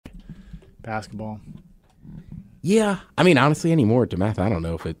basketball. Yeah. I mean, honestly, anymore, DeMath, I don't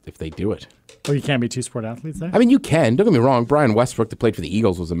know if they do it. Well, you can't be two-sport athletes there? I mean, you can. Don't get me wrong. Brian Westbrook, that played for the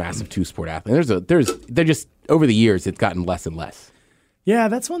Eagles, was a massive two-sport athlete. They're just, over the years, it's gotten less and less. Yeah,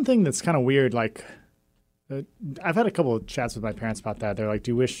 that's one thing that's kind of weird. Like, I've had a couple of chats with my parents about that. They're like,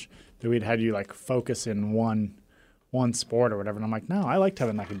 do you wish that we'd had you, like, focus in one sport or whatever? And I'm like, no, I liked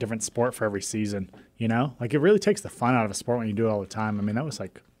having, like, a different sport for every season, you know? Like, it really takes the fun out of a sport when you do it all the time. I mean, that was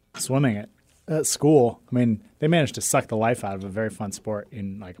like swimming at school. I mean, they managed to suck the life out of a very fun sport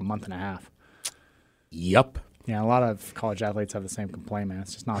in, like, a month and a half. Yep. Yeah, a lot of college athletes have the same complaint, man.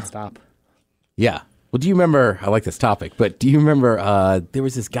 It's just nonstop. Yeah. Well, do you remember, I like this topic, but do you remember there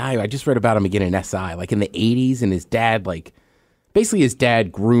was this guy, I just read about him again in SI, like in the 80s, and his dad, like, basically his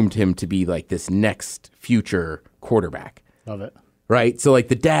dad groomed him to be like this next future quarterback. Love it. Right? So, like,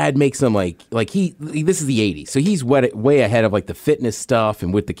 the dad makes him like this is the 80s, so he's way ahead of, like, the fitness stuff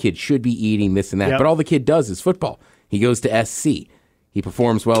and what the kid should be eating, this and that. Yep. But all the kid does is football. He goes to SC. He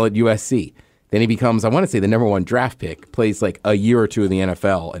performs well at USC. Then he becomes, I want to say, the number 1 draft pick, plays like a year or two in the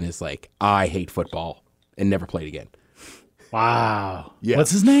NFL, and is like, I hate football, and never played again. Wow. Yeah.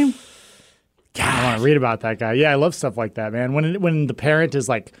 What's his name? God. I want to read about that guy. Yeah, I love stuff like that, man. When the parent is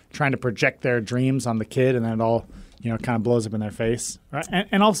like trying to project their dreams on the kid, and then it all, kind of blows up in their face. Right?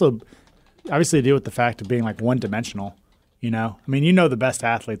 And also, obviously, deal with the fact of being like one-dimensional. I mean, the best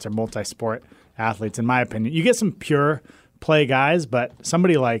athletes are multi-sport athletes, in my opinion. You get some pure play guys, but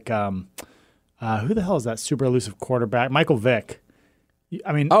somebody like who the hell is that super elusive quarterback? Michael Vick.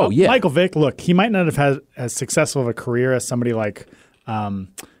 I mean, Michael Vick, look, he might not have had as successful of a career as somebody like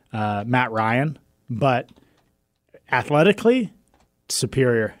Matt Ryan, but athletically,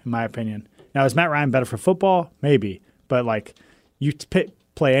 superior, in my opinion. Now, is Matt Ryan better for football? Maybe. But, like, you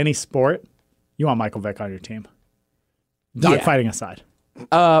play any sport, you want Michael Vick on your team. Dogfighting aside.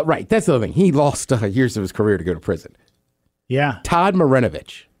 Right. That's the other thing. He lost years of his career to go to prison. Yeah. Todd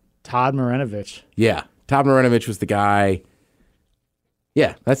Marinovich. Yeah. Todd Marinovich was the guy.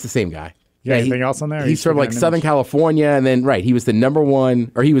 Yeah, that's the same guy. You got anything else on there? He's from like Southern California, and then he was the number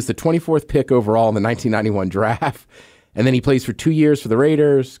 1, or he was the 24th pick overall in the 1991 draft, and then he plays for 2 years for the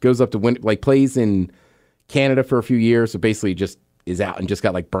Raiders, goes up to win, like plays in Canada for a few years, so basically just is out and just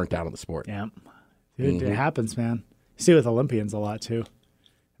got like burnt out on the sport. Yeah, dude, it happens, man. You see it with Olympians a lot too.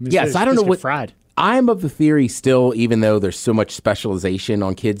 I mean, yes, I don't know what. Fried. I'm of the theory still, even though there's so much specialization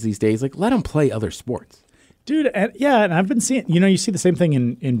on kids these days, like let them play other sports. Dude, and I've been seeing, you see the same thing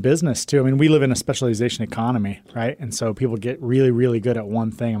in business too. I mean, we live in a specialization economy, right? And so people get really, really good at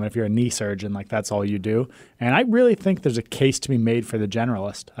one thing. I mean, if you're a knee surgeon, like that's all you do. And I really think there's a case to be made for the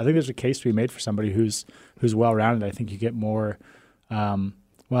generalist. I think there's a case to be made for somebody who's well-rounded. I think you get more, I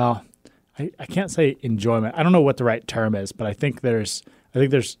can't say enjoyment. I don't know what the right term is, but I think there's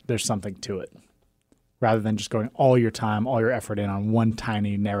something to it, rather than just going all your time, all your effort in on one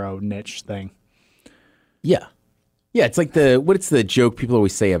tiny, narrow niche thing. Yeah. Yeah, it's like what's the joke people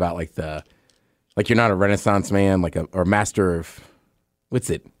always say about like you're not a Renaissance man, like or master of, what's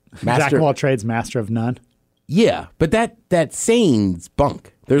it? Jack of all trades, master of none. Yeah, but that saying's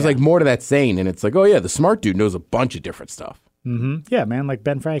bunk. There's like more to that saying, and it's like, oh yeah, the smart dude knows a bunch of different stuff. Mm-hmm. Yeah, man, like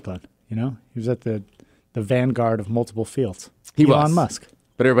Ben Franklin, he was at the vanguard of multiple fields. He was. Elon Musk.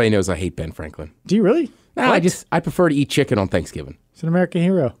 But everybody knows I hate Ben Franklin. Do you really? Nah, I prefer to eat chicken on Thanksgiving. He's an American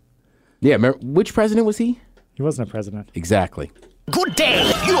hero. Yeah, which president was he? He wasn't a president. Exactly. Good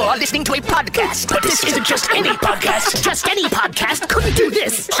day. You are listening to a podcast, but this isn't just any podcast. Just any podcast couldn't do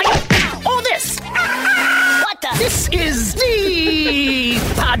this. Or this. What the? This is the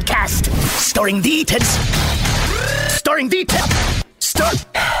podcast. Starring the Ted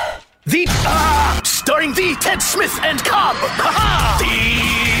Smith and Cobb.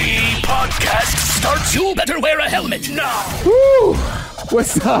 The podcast starts. You better wear a helmet now. Woo!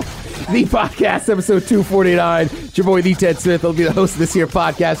 What's up? The podcast, episode 249. It's your boy, The Ted Smith. I'll be the host of this here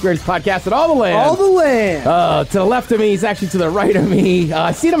podcast, greatest podcast in all the land. All the land. To the left of me, he's actually to the right of me.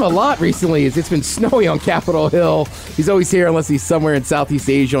 I've seen him a lot recently. It's been snowy on Capitol Hill. He's always here unless he's somewhere in Southeast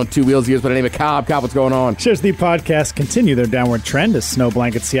Asia on two wheels. He goes by the name of Cobb. Cobb, what's going on? Shares the podcast continue their downward trend as snow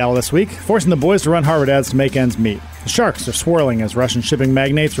blankets Seattle this week, forcing the boys to run Harvard ads to make ends meet. The Sharks are swirling as Russian shipping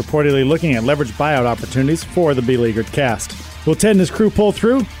magnates reportedly looking at leveraged buyout opportunities for the beleaguered cast. Will Ted and his crew pull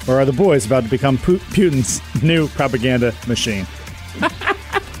through, or are the boys about to become Putin's new propaganda machine?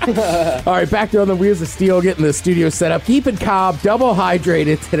 All right, back there on the wheels of steel, getting the studio set up. Keeping Cobb double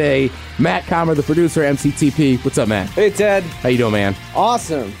hydrated today. Matt Comer, the producer, MCTP. What's up, Matt? Hey, Ted. How you doing, man?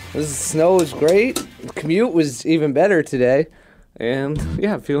 Awesome. The snow was great. The commute was even better today. And,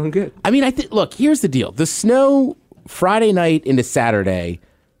 yeah, feeling good. I mean, look, here's the deal. The snow Friday night into Saturday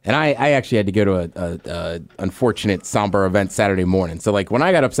And I actually had to go to a unfortunate somber event Saturday morning. So like when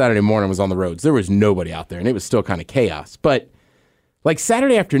I got up Saturday morning and was on the roads, there was nobody out there and it was still kind of chaos. But like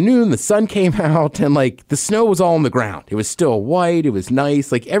Saturday afternoon, the sun came out and like the snow was all on the ground. It was still white. It was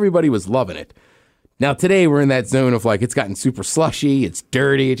nice. Like everybody was loving it. Now today we're in that zone of like it's gotten super slushy. It's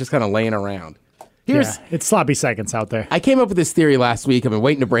dirty. It's just kind of laying around. It's sloppy seconds out there. I came up with this theory last week. I've been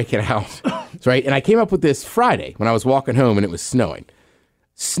waiting to break it out. Right. And I came up with this Friday when I was walking home and it was snowing.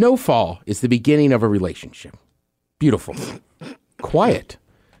 Snowfall is the beginning of a relationship. Beautiful. Quiet.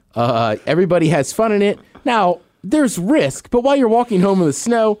 Everybody has fun in it. Now, there's risk, but while you're walking home in the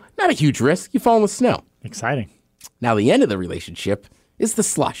snow, not a huge risk. You fall in the snow. Exciting. Now, the end of the relationship is the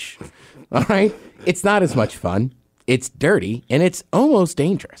slush. All right? It's not as much fun. It's dirty, and it's almost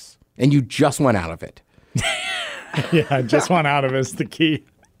dangerous. And you just went out of it. Yeah, just one out of it is the key.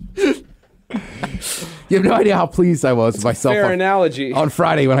 You have no idea how pleased I was with myself Fair analogy. on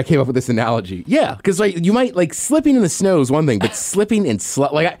Friday when I came up with this analogy. Yeah, because like you might like slipping in the snow is one thing, but slipping in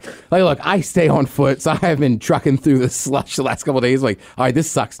look, I stay on foot, so I have been trucking through the slush the last couple of days. Like, all right, this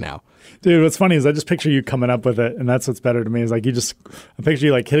sucks now. Dude, what's funny is I just picture you coming up with it, and that's what's better to me is like I picture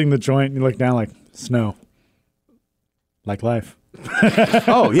you like hitting the joint, and you look down like snow, like life.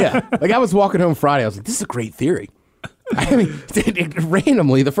 Oh yeah, like I was walking home Friday, I was like, this is a great theory. I mean,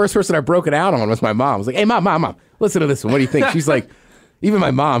 randomly, the first person I broke it out on was my mom. I was like, hey, mom, listen to this one. What do you think? She's like, even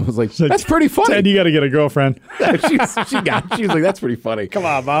my mom was like, that's pretty funny. Ted, you got to get a girlfriend. She was like, that's pretty funny. Come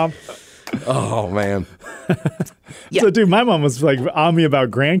on, Mom. Oh, man. Yeah. So, dude, my mom was like on me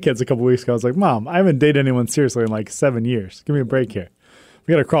about grandkids a couple weeks ago. I was like, Mom, I haven't dated anyone seriously in like 7 years. Give me a break here.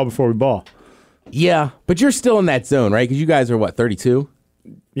 We got to crawl before we ball. Yeah, but you're still in that zone, right? Because you guys are, what, 32?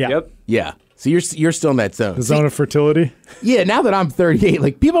 Yeah. Yep. Yeah. So you're still in that zone. The zone of fertility. Yeah, now that I'm 38,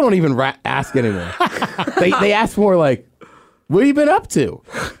 like people don't even ask anymore. they ask more like, what have you been up to?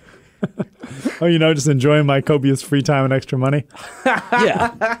 Oh, just enjoying my copious free time and extra money.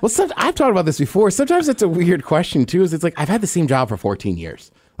 Yeah. Well, I've talked about this before. Sometimes it's a weird question too. Is it's like I've had the same job for 14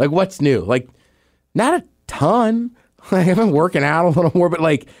 years. Like, what's new? Like, not a ton. Like, I've been working out a little more, but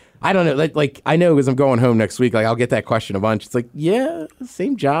like, I don't know. Like I know because I'm going home next week. Like, I'll get that question a bunch. It's like, yeah,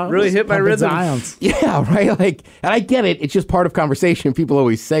 same job. Really hit my Pumping rhythm. Zions. Yeah, right. Like, and I get it. It's just part of conversation. People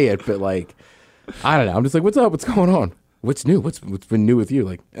always say it, but like, I don't know. I'm just like, what's up? What's going on? What's new? What's been new with you?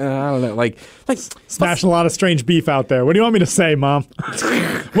 Like, I don't know. Like Smashing a lot of strange beef out there. What do you want me to say, Mom?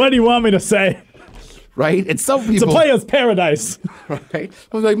 What do you want me to say? right? And some people, It's a player's paradise. right?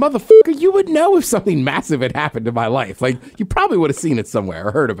 I was like, motherfucker, you would know if something massive had happened in my life. Like, you probably would have seen it somewhere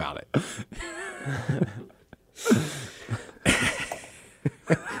or heard about it.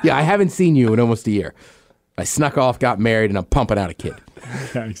 Yeah, I haven't seen you in almost a year. I snuck off, got married, and I'm pumping out a kid.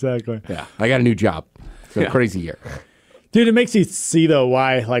 Yeah, exactly. Yeah, I got a new job. It's been a crazy year. Dude, it makes you see though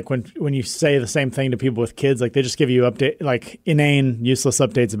why, like when you say the same thing to people with kids, like they just give you inane, useless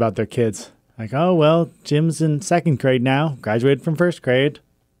updates about their kids. Like, oh well, Jim's in second grade now, graduated from first grade.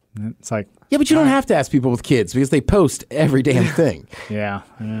 And it's like, Yeah, but you don't have to ask people with kids because they post every damn thing. yeah.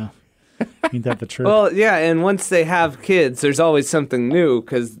 Ain't that the truth? Well, yeah, and once they have kids, there's always something new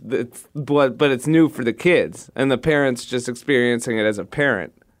but it's new for the kids, and the parents just experiencing it as a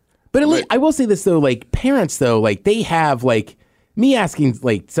parent. But at least, I will say this though, like parents though, like they have like me asking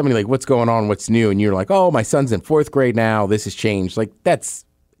like somebody like what's going on, what's new, and you're like, oh, my son's in fourth grade now. This has changed. Like that's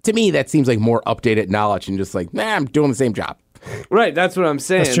to me that seems like more updated knowledge and just like, nah, I'm doing the same job. Right, that's what I'm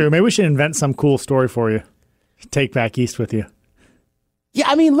saying. That's true. Maybe we should invent some cool story for you. Take back east with you. Yeah,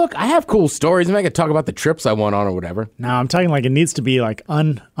 I mean, look, I have cool stories. I mean, I could talk about the trips I went on or whatever. No, I'm talking like it needs to be like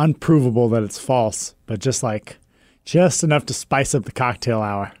unprovable that it's false, but just enough to spice up the cocktail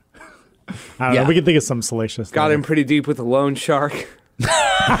hour. I don't know. We can think of some salacious. Got thing. in pretty deep with the loan shark.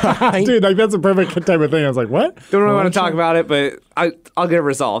 Dude, like that's a perfect type of thing. I was like, what? Don't really want to talk about it, but I'll get it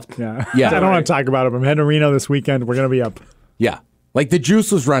resolved. Yeah. Yeah. I don't want to talk about it. I'm heading to Reno this weekend. We're going to be up. Yeah. Like the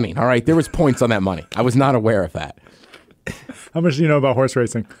juice was running. All right. There was points on that money. I was not aware of that. How much do you know about horse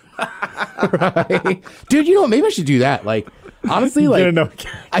racing? Right? Dude, you know what? Maybe I should do that. Like, honestly, like,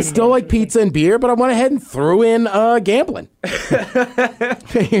 I still like pizza and beer, but I went ahead and threw in gambling.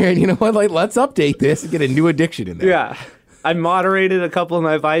 And you know what? Like, let's update this and get a new addiction in there. Yeah. I moderated a couple of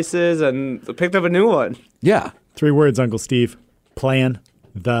my vices and picked up a new one. Yeah. 3 words, Uncle Steve. Playing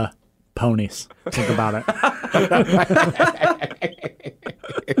the ponies. Think about it.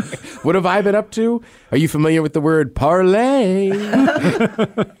 What have I been up to? Are you familiar with the word parlay?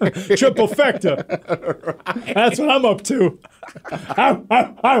 Triple factor. Right. That's what I'm up to. Ow,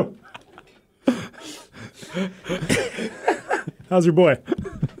 ow, ow. How's your boy?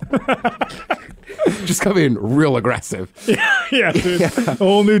 Just come in real aggressive. Yeah, dude. A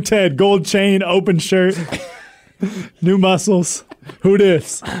whole new Ted. Gold chain, open shirt, new muscles. Who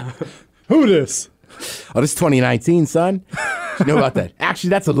this? Who this? Oh, this is 2019, son. You know about that?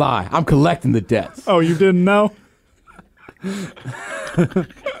 Actually, that's a lie. I'm collecting the debts. Oh, you didn't know?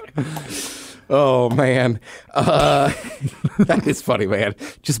 Oh, man. That is funny, man.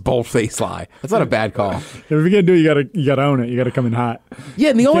 Just bold-faced lie. That's not a bad call. If you're gonna do it, you gotta own it. You gotta come in hot.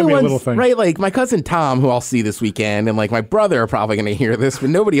 Yeah, and the Can't only be a ones, little thing. right, like my cousin Tom, who I'll see this weekend, and like my brother are probably going to hear this, but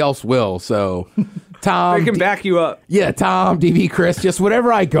nobody else will. So, Tom, I can back you up. yeah, Tom, DB, Chris, just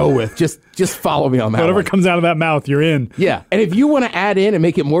whatever I go with, just follow me on that Whatever one. comes out of that mouth, you're in. Yeah, and if you want to add in and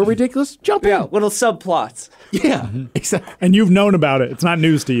make it more ridiculous, jump Yeah, in. little subplots. Yeah, exactly. And you've known about it. It's not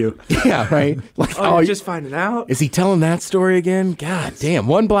news to you. Yeah, right. Like, Oh, you're just finding out? is he telling that story again? God damn,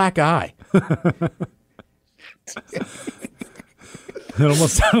 one black eye. It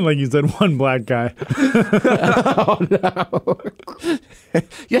almost sounded like you said one black guy.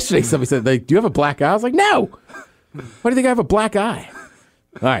 Yesterday, somebody said, like, "Do you have a black eye?" I was like, "No." Why do you think I have a black eye?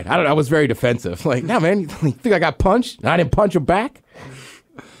 All right, I don't know. I was very defensive. Like, no, man, you think I got punched? And I didn't punch him back.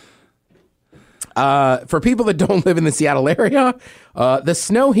 For people that don't live in the Seattle area, the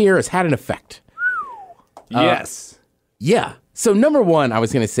snow here has had an effect. Yes. Yeah. So number one, I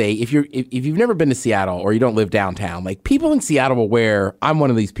was going to say, if you've never been to Seattle or you don't live downtown, like people in Seattle will wear, I'm one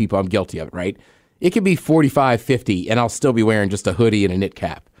of these people, I'm guilty of it, right? It could be 45, 50, and I'll still be wearing just a hoodie and a knit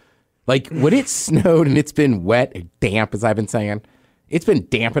cap. Like when it snowed and it's been wet and damp, as I've been saying, it's been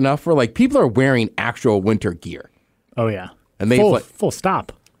damp enough where like people are wearing actual winter gear. Oh yeah. And they've full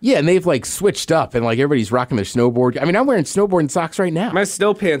stop. Yeah, and they've like switched up and like everybody's rocking their snowboard. I mean, I'm wearing snowboarding socks right now. My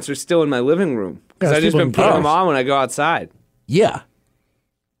snow pants are still in my living room because Yeah, I've just people been in putting them cars. on when I go outside. Yeah.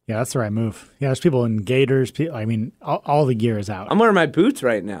 Yeah, that's the right move. Yeah, there's people in gaiters. I mean, all the gear is out. I'm wearing my boots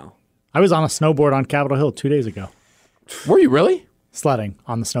right now. I was on a snowboard on Capitol Hill 2 days ago. Were you really? Sledding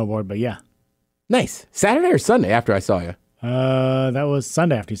on the snowboard, but yeah. Nice. Saturday or Sunday after I saw you? That was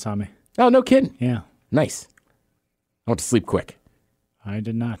Sunday after you saw me. Oh, no kidding. Yeah, Nice. I went to sleep quick. I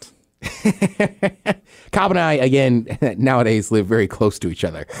did not. Cobb and I, again, nowadays live very close to each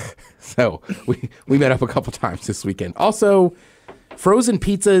other. So we met up a couple times this weekend. Also, frozen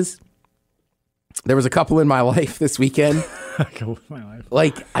pizzas. There was a couple in my life this weekend. My life.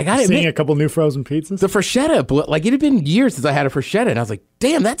 Like, I got to Seeing a admit, couple new frozen pizzas. the Freshetta, like it had been years since I had a Freshetta, and I was like,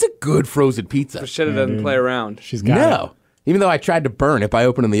 damn, that's a good frozen pizza. Should have doesn't play around. She's got No. Even though I tried to burn it by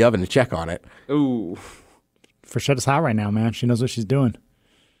opening the oven to check on it. Ooh. it. Frechetta's hot right now, man. She knows what she's doing.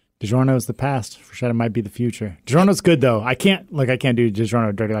 DiGiorno is the past. Freshetta might be the future. DiGiorno's good though. I can't do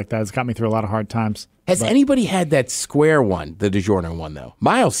DiGiorno dirty like that. It's got me through a lot of hard times. Has anybody had that square one, the DiGiorno one, though?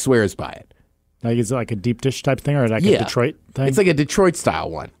 Miles swears by it. Like, is it like a deep dish type thing or like Yeah. a Detroit thing? It's like a Detroit style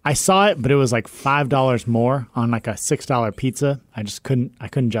one. I saw it, but it was like $5 more on like a $6 pizza. I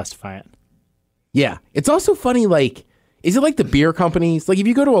couldn't justify it. Yeah. It's also funny, like, is it like the beer companies? Like, if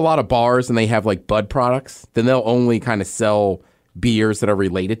you go to a lot of bars and they have like Bud products, then they'll only kind of sell beers that are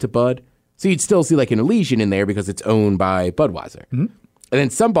related to Bud. So you'd still see like an Elysian in there because it's owned by Budweiser. Mm-hmm. And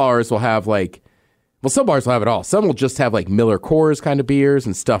then some bars will have like, well, some bars will have it all. Some will just have like Miller Coors kind of beers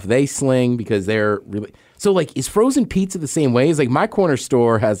and stuff they sling because they're really. So like, is frozen pizza the same way? Is like my corner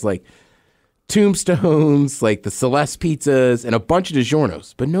store has like Tombstones, like the Celeste pizzas, and a bunch of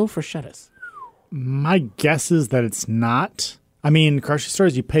DiGiornos, but no Frechettas. My guess is that it's not. I mean, grocery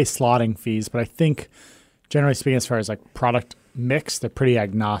stores, you pay slotting fees, but I think, generally speaking, as far as like product mix, they're pretty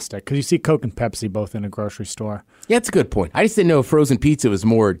agnostic because you see Coke and Pepsi both in a grocery store. Yeah, that's a good point. I just didn't know if frozen pizza was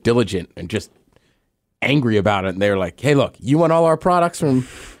more diligent and just angry about it. And they're like, hey, look, you want all our products from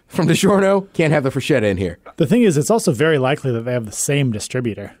DiGiorno? Can't have the Freshetta in here. The thing is, it's also very likely that they have the same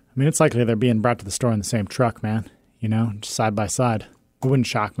distributor. I mean, it's likely they're being brought to the store in the same truck, man. You know, just side by side. It wouldn't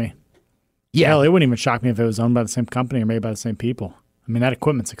shock me. Yeah. Hell, it wouldn't even shock me if it was owned by the same company or made by the same people. I mean, that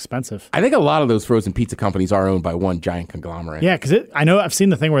equipment's expensive. I think a lot of those frozen pizza companies are owned by one giant conglomerate. Yeah, because I know I've seen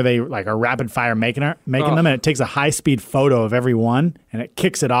the thing where they like are rapid fire making them, and it takes a high speed photo of every one, and it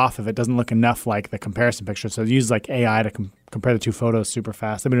kicks it off if it doesn't look enough like the comparison picture. So it uses like AI to compare the two photos super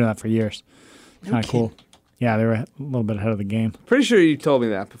fast. They've been doing that for years. Kind of cool. Yeah, they were a little bit ahead of the game. Pretty sure you told me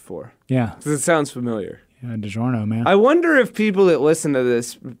that before. Yeah, 'Cause it sounds familiar. yeah, DiGiorno, man. I wonder if people that listen to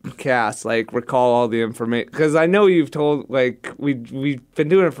this cast like recall all the information because I know you've told like we've been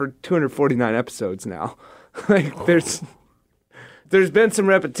doing it for 249 episodes now. Like there's been some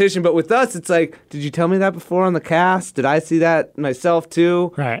repetition, but with us it's like, did you tell me that before on the cast? Did I see that myself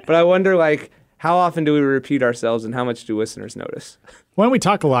too? Right. But I wonder like how often do we repeat ourselves and how much do listeners notice? Well, we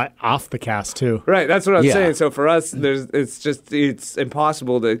talk a lot off the cast too. Right, that's what I'm Yeah. saying. So for us, it's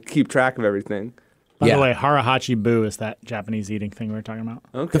impossible to keep track of everything. By Yeah. the way, harahachi bu is that Japanese eating thing we were talking about.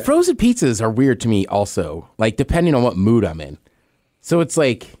 Okay. The frozen pizzas are weird to me also, like depending on what mood I'm in. So it's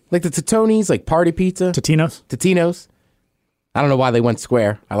like the Totoni's, like party pizza. Totino's? I don't know why they went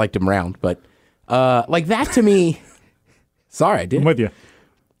square. I liked them round, but like that to me. Sorry, I did. I'm with you.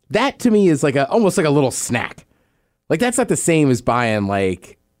 That to me is like almost like a little snack. Like that's not the same as buying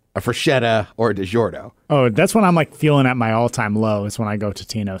like a Freschetta or a DiGiorno. Oh, that's when I'm like feeling at my all-time low is when I go to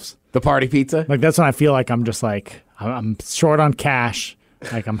Tino's. The party pizza. Like that's when I feel like I'm just like I'm short on cash,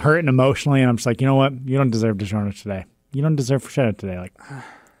 like I'm hurting emotionally, and I'm just like, you know what? You don't deserve DiGiorno today. You don't deserve Freschetta today. Like,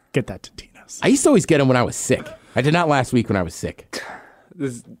 get that to Tino's. I used to always get them when I was sick. I did not last week when I was sick.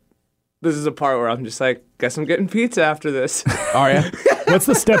 This is a part where I'm just like, guess I'm getting pizza after this. Are ya? What's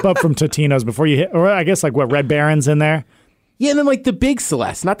the step up from Totino's before you hit? Or I guess like what Red Baron's in there. Yeah, and then like the big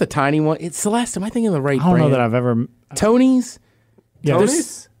Celeste, not the tiny one. It's Celeste. Am I thinking of the right I don't brand? know that I've ever. Tony's. Yeah,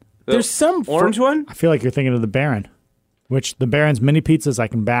 Tony's? There's some Orange one? I feel like you're thinking of the Baron, which the Baron's mini pizzas I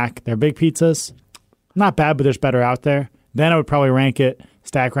can back. They're big pizzas, not bad, but there's better out there. Then I would probably rank it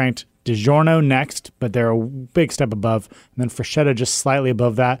stack ranked DiGiorno next, but they're a big step above. And then Freschetta just slightly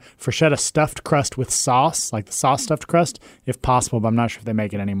above that. Freschetta stuffed crust with sauce, like the sauce stuffed crust, if possible, but I'm not sure if they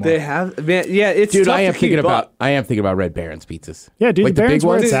make it anymore. They have, man, yeah, it's Dude, tough I am to thinking keep about. up. I am thinking about Red Baron's pizzas. Yeah, dude, like the Baron's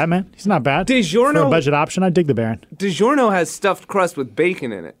where ones. it's at, man. He's not bad. DiGiorno- For a budget option, I dig the Baron. DiGiorno has stuffed crust with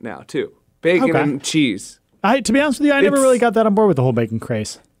bacon in it now, too. Bacon Okay. and cheese. To be honest with you, I never It's- really got that on board with the whole bacon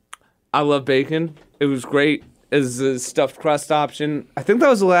craze. I love bacon. It was great as a stuffed crust option. I think that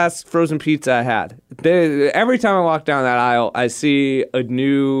was the last frozen pizza I had. Every time I walk down that aisle, I see a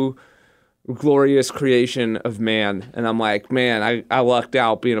new glorious creation of man, and I'm like, man, I lucked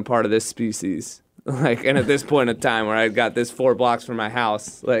out being a part of this species. Like, and at this point in time where I got this 4 blocks from my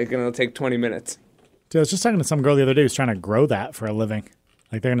house, like, and it'll take 20 minutes. Dude, I was just talking to some girl the other day who's trying to grow that for a living.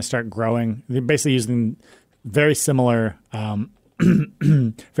 Like they're going to start growing. They're basically using very similar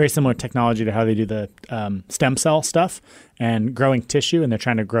technology to how they do the stem cell stuff and growing tissue. And they're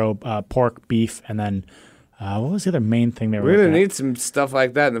trying to grow pork, beef, and then what was the other main thing they were We're gonna looking at? need some stuff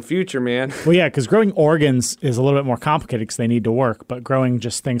like that in the future, man. Well, yeah, because growing organs is a little bit more complicated because they need to work. But growing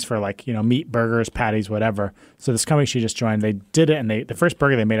just things for like meat, burgers, patties, whatever. So this company she just joined, they did it, and the first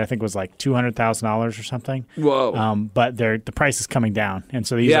burger they made I think was like $200,000 or something. Whoa. But the price is coming down, and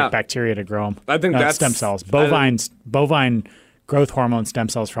so they use Yeah. like bacteria to grow them. I think that's- stem cells, I bovine growth hormone stem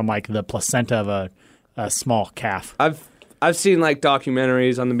cells from like the placenta of a small calf. I've seen like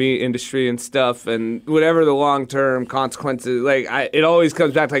documentaries on the meat industry and stuff, and whatever the long term consequences, it always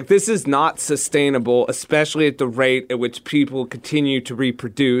comes back to like this is not sustainable, especially at the rate at which people continue to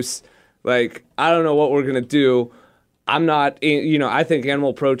reproduce. Like I don't know what we're gonna do. I'm not, I think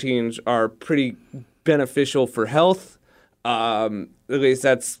animal proteins are pretty beneficial for health. At least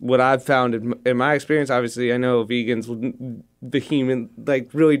that's what I've found in my experience. Obviously, I know vegans would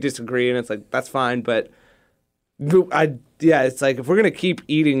really disagree, and it's like that's fine, but. It's like if we're gonna keep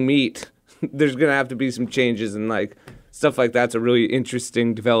eating meat, there's gonna have to be some changes, and like stuff like that's a really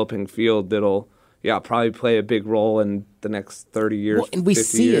interesting developing field that'll probably play a big role in the next 30 years. Well, and we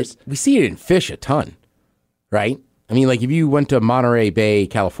 50 see years. it. We see it in fish a ton, right? I mean, like if you went to Monterey Bay,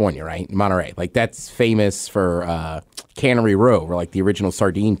 California, right? Monterey, like that's famous for Cannery Row, where like the original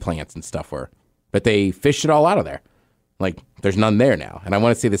sardine plants and stuff were. But they fished it all out of there. Like there's none there now. And I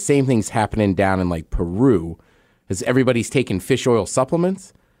want to say the same thing's happening down in like Peru. Because everybody's taking fish oil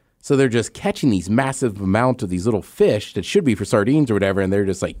supplements. So they're just catching these massive amounts of these little fish that should be for sardines or whatever, and they're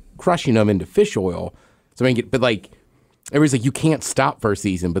just like crushing them into fish oil. So I mean, but like everybody's like, you can't stop for a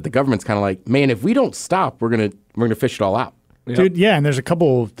season, but the government's kind of like, man, if we don't stop, we're gonna fish it all out. Dude, yeah, and there's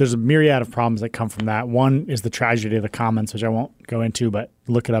a myriad of problems that come from that. One is the tragedy of the commons, which I won't go into, but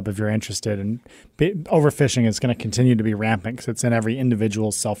look it up if you're interested. And overfishing is going to continue to be rampant because it's in every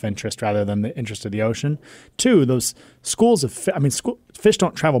individual's self-interest rather than the interest of the ocean. Two, those schools of fish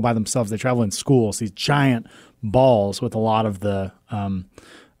don't travel by themselves; they travel in schools. These giant balls with a lot of the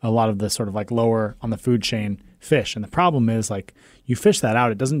sort of like lower on the food chain fish. And the problem is like you fish that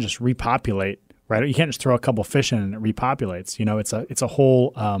out, it doesn't just repopulate. Right, you can't just throw a couple fish in and it repopulates. It's a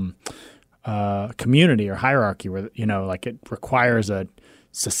whole community or hierarchy where like it requires a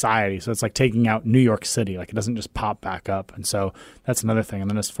society. So it's like taking out New York City. Like it doesn't just pop back up. And so that's another thing. And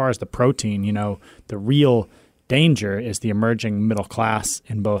then as far as the protein, the real danger is the emerging middle class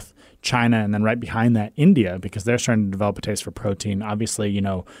in both China and then right behind that India, because they're starting to develop a taste for protein. Obviously,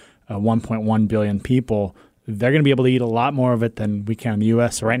 1.1 billion people. They're going to be able to eat a lot more of it than we can in the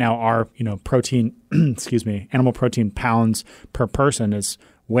U.S. So right now, our protein, animal protein pounds per person is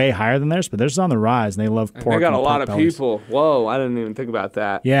way higher than theirs, but theirs is on the rise, and they love pork. They got and a lot pork of bellies. people. Whoa, I didn't even think about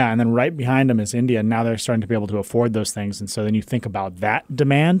that. Yeah, and then right behind them is India, and now they're starting to be able to afford those things. And so then you think about that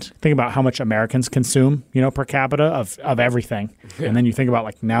demand, think about how much Americans consume, per capita of everything. And then you think about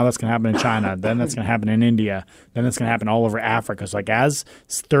like now that's going to happen in China, then that's going to happen in India, then that's going to happen all over Africa. So like as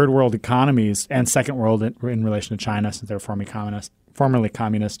third world economies and second world in relation to China, since they're formerly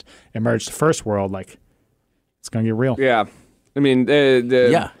communist, emerge to first world, like it's going to get real. Yeah. I mean, and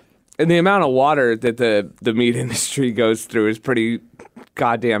the amount of water that the meat industry goes through is pretty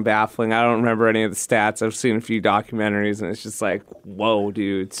goddamn baffling. I don't remember any of the stats. I've seen a few documentaries, and it's just like, whoa,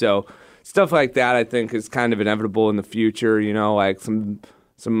 dude. So stuff like that, I think, is kind of inevitable in the future. Like some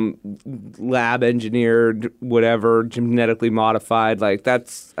lab engineered, whatever, genetically modified. Like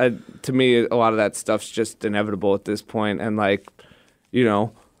that's to me, a lot of that stuff's just inevitable at this point, and like,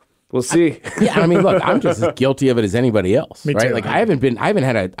 we'll see. Yeah, I mean, look, I'm just as guilty of it as anybody else, Me right? too. Like, I haven't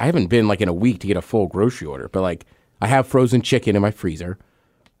been like in a week to get a full grocery order, but like, I have frozen chicken in my freezer.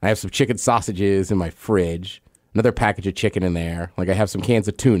 I have some chicken sausages in my fridge. Another package of chicken in there. Like, I have some cans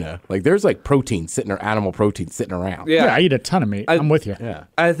of tuna. Like, there's like animal protein sitting around. Yeah, I eat a ton of meat. I'm with you. Yeah.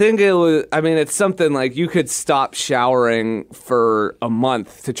 I think it's something like you could stop showering for a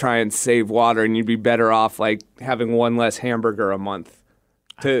month to try and save water, and you'd be better off like having one less hamburger a month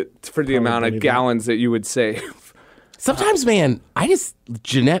for the amount of believe gallons that you would save. Sometimes, man, I just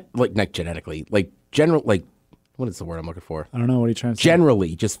not genetically, what is the word I'm looking for? I don't know what you're trying to say.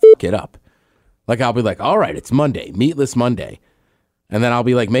 Generally, just f it up. Like, I'll be like, all right, it's Monday, meatless Monday. And then I'll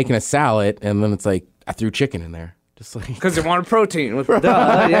be like making a salad, and then it's like, I threw chicken in there. Just like, Because they wanted protein.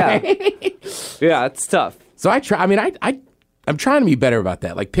 Yeah. Yeah, it's tough. so I try, I mean, I'm trying to be better about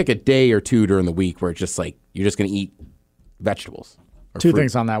that. Like, pick a day or two during the week where it's just like, you're just going to eat vegetables. or Two fruit.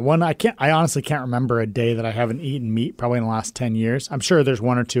 things on that. One, I honestly can't remember a day that I haven't eaten meat probably in the last 10 years. I'm sure there's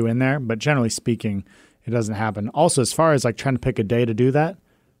one or two in there, but generally speaking, it doesn't happen. Also, as far as like trying to pick a day to do that,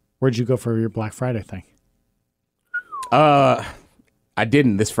 where'd you go for your Black Friday thing? I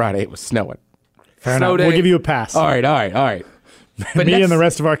didn't this Friday. It was snowing. Fair Snow enough. day. We'll give you a pass. All right. But Me next, and the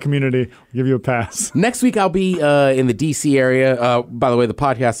rest of our community will give you a pass. next week I'll be in the D.C. area. By the way, the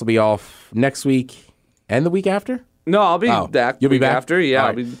podcast will be off next week and the week after. No, I'll be back. You'll be week back? after. Yeah, All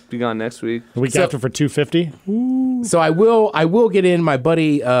I'll be gone next week. The week after for 250. So I will get in. My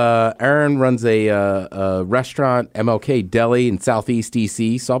buddy Aaron runs a restaurant, MLK Deli in Southeast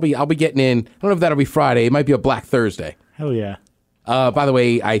DC. So I'll be getting in. I don't know if that'll be Friday. It might be a Black Thursday. Hell yeah. By the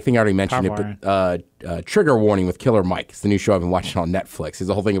way, I think I already mentioned Powerful it, but Trigger Warning with Killer Mike. It's the new show I've been watching on Netflix. It's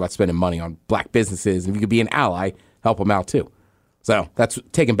the whole thing about spending money on black businesses. And if you could be an ally, help them out too. So that's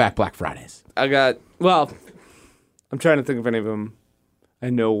taking back Black Fridays. I'm trying to think of any of them I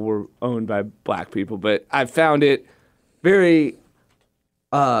know were owned by black people, but I found it very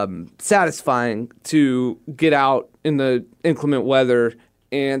satisfying to get out in the inclement weather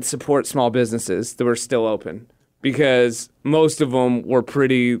and support small businesses that were still open, because most of them were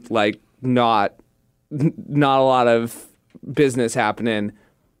pretty like not a lot of business happening,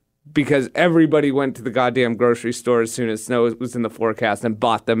 because everybody went to the goddamn grocery store as soon as snow was in the forecast and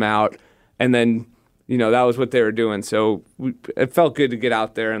bought them out, and then that was what they were doing. So it felt good to get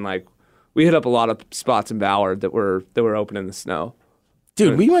out there, and like we hit up a lot of spots in Ballard that were open in the snow.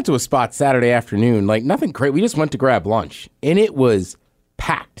 Dude, we went to a spot Saturday afternoon, like nothing crazy. We just went to grab lunch, and it was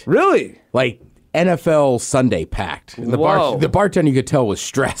packed. Really? Like NFL Sunday packed. And Whoa. the bartender, you could tell, was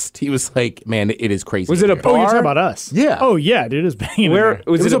stressed. He was like, man, it is crazy. Was it a here." bar? Oh, you're talking about us? Yeah. Oh, yeah, dude. It was banging. Where in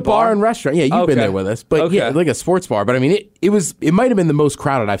there. It was a bar and restaurant. Yeah, you've been Okay. there with us. But Okay. yeah, like a sports bar. But I mean, it might have been the most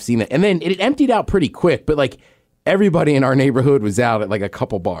crowded I've seen it. And then it emptied out pretty quick. But like everybody in our neighborhood was out at like a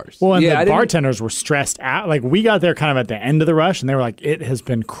couple bars. Well, and Yeah, I the didn't- bartenders were stressed out. Like, we got there kind of at the end of the rush, and they were like, it has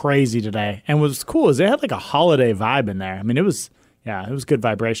been crazy today. And what's cool is they had like a holiday vibe in there. I mean, it was good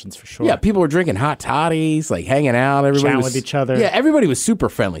vibrations for sure. Yeah, people were drinking hot toddies, like hanging out. Everybody Chatting was with each other. Yeah, everybody was super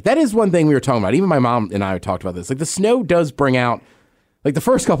friendly. That is one thing we were talking about. Even my mom and I talked about this. Like the snow does bring out, like the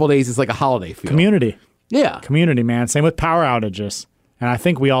first couple of days is like a holiday feel. Community. Yeah. Community, man. Same with power outages. And I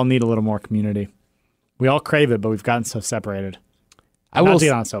think we all need a little more community. We all crave it, but we've gotten so separated. I Not will. to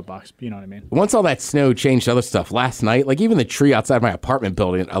get on a soapbox, but you know what I mean. Once all that snow changed to other stuff last night, like even the tree outside my apartment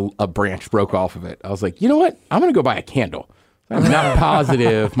building, a branch broke off of it. I was like, you know what? I'm gonna go buy a candle. I'm not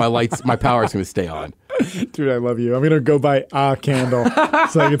positive my power is gonna stay on. Dude, I love you. I'm going to go buy a candle.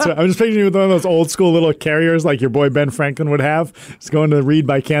 So I'm just picturing you with one of those old school little carriers like your boy Ben Franklin would have. Just going to read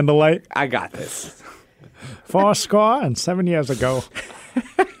by candlelight. I got this. 7 years ago.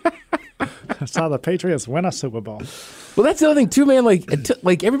 I saw the Patriots win a Super Bowl. Well, that's the other thing too, man.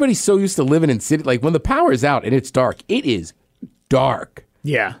 Like everybody's so used to living in city. Like when the power is out and it's dark, it is dark.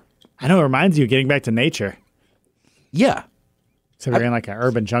 Yeah. I know it reminds you of getting back to nature. Yeah. So we're in like an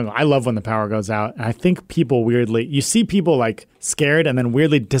urban jungle. I love when the power goes out. And I think people weirdly, you see people like scared and then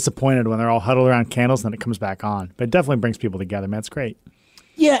weirdly disappointed when they're all huddled around candles and then it comes back on. But it definitely brings people together, man. It's great.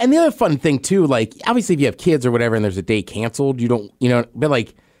 Yeah, and the other fun thing too, like obviously if you have kids or whatever and there's a day canceled, you don't, but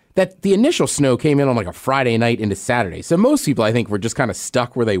like that the initial snow came in on like a Friday night into Saturday. So most people I think were just kind of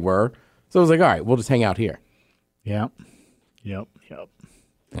stuck where they were. So I was like, all right, we'll just hang out here. Yeah. Yep.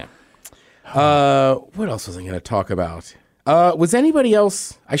 Yeah. What else was I going to talk about? Was anybody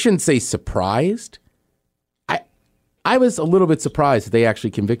else, I shouldn't say surprised. I was a little bit surprised that they actually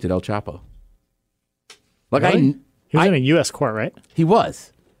convicted El Chapo. Like Really? He was in a U.S. court, right? he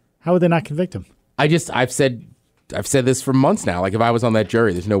was. How would they not convict him? I've said this for months now. Like if I was on that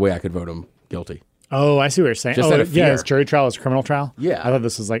jury, there's no way I could vote him guilty. Oh, I see what you're saying. Just out of fear. His jury trial is criminal trial? Yeah. I thought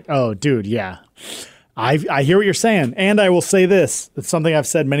this was like, oh, dude, yeah. I hear what you're saying. And I will say this. It's something I've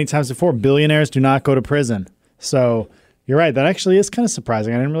said many times before. Billionaires do not go to prison. So you're right. That actually is kind of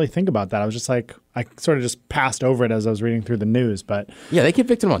surprising. I didn't really think about that. I was just like, I sort of just passed over it as I was reading through the news. But Yeah, they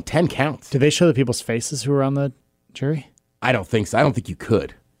convicted him on 10 counts. did they show the people's faces who were on the jury? I don't think so. I don't think you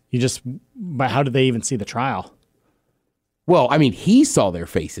could. But how did they even see the trial? Well, I mean, he saw their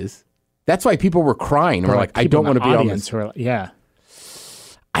faces. That's why people were crying. We're like, I people don't in want to the be on audience this. who are like, yeah.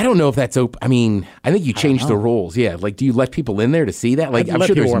 I don't know if that's open. I mean, I think you changed the rules. Yeah. Like, do you let people in there to see that? Like, I'd I'm let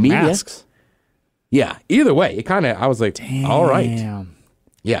sure people there's wear media. masks. Yeah. Either way, it kind of, I was like, all right. Damn.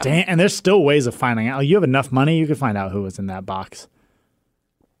 Yeah. Damn. And there's still ways of finding out. You have enough money, you could find out who was in that box.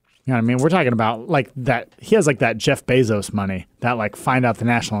 You know what I mean? We're talking about like that. He has like that Jeff Bezos money, that like find out the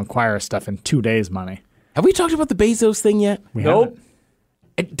National Enquirer stuff in 2 days money. Have we talked about the Bezos thing yet? We Nope.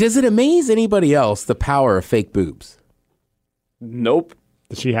 haven't. Does it amaze anybody else the power of fake boobs? Nope.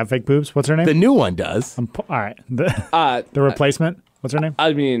 Does she have fake boobs? What's her name? The new one does. All right. The Uh, replacement? What's her name?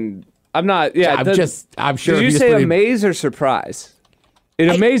 I mean, I'm not. Yeah. I'm sure. Did if you just say put in- amaze or surprise? It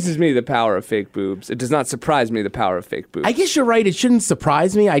amazes me the power of fake boobs. It does not surprise me the power of fake boobs. I guess you're right. It shouldn't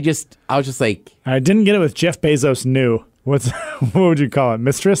surprise me. I was just like, I didn't get it with Jeff Bezos new. What would you call it?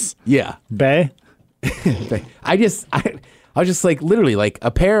 Mistress? yeah. Bay? I was just like, literally, like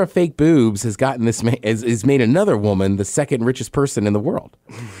a pair of fake boobs has gotten this has made another woman the second richest person in the world.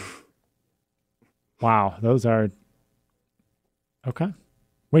 Wow. Those are. Okay.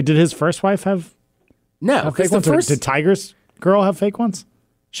 Wait, did his first wife have No, fake because the ones? Or first did Tiger's girl have fake ones?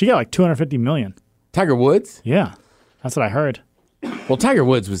 She got like 250 million. Tiger Woods. Yeah. That's what I heard. Well, Tiger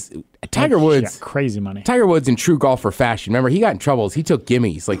Woods She got crazy money. Tiger Woods in true golfer fashion. Remember, he got in trouble. He took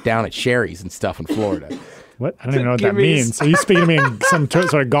gimmies like down at Sherry's and stuff in Florida. What? I don't even know what that Gimmies. means. Are you speaking to me in some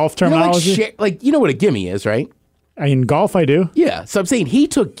sort of golf You know, terminology? you know what a gimme is, right? In golf, I do. Yeah. So I'm saying he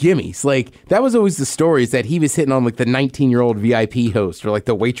took gimmies. Like that was always the stories that he was hitting on like the 19-year-old VIP host or like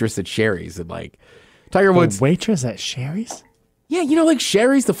the waitress at Sherry's and like Tiger Woods. The waitress at Sherry's? Yeah, you know, like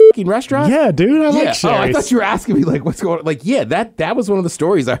Sherry's, the fucking restaurant. Yeah, dude. I like Yeah. Sherry's. Oh, I thought you were asking me like what's going on. Like, yeah, that was one of the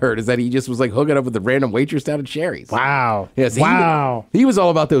stories I heard is that he just was like hooking up with the random waitress down at Sherry's. Wow. Yes. Wow. He was all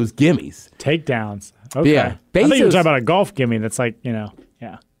about those gimmies. Takedowns. Okay. Yeah. I thought you were Bezos- talking about a golf gimme that's like, yeah.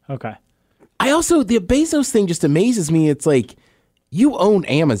 Okay. The Bezos thing just amazes me. It's like you own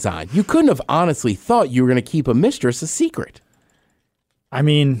Amazon. You couldn't have honestly thought you were going to keep a mistress a secret. I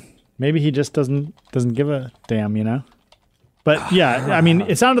mean, maybe he just doesn't give a damn, you know? But yeah, I mean,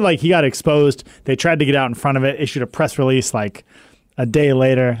 it sounded like he got exposed. They tried to get out in front of it, issued a press release like a day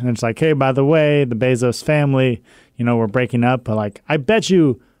later, and it's like, hey, by the way, the Bezos family, we're breaking up. But like, I bet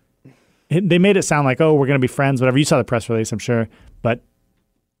you they made it sound like, oh, we're going to be friends, whatever. You saw the press release, I'm sure. But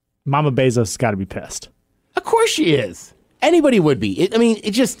Mama Bezos has got to be pissed. Of course she is. Anybody would be.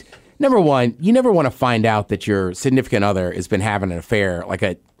 It just, number one, you never want to find out that your significant other has been having an affair. Like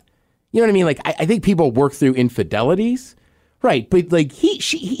you know what I mean? Like, I think people work through infidelities. Right, but like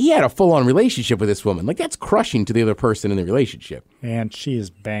he had a full-on relationship with this woman. Like that's crushing to the other person in the relationship. And she is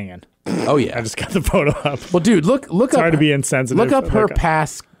banging. Oh yeah. I just got the photo up. Well, dude, look up. Sorry to be insensitive. Look up her Okay.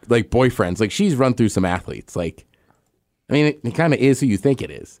 past like boyfriends. Like she's run through some athletes. Like, I mean, it kind of is who you think it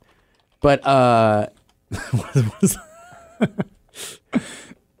is. But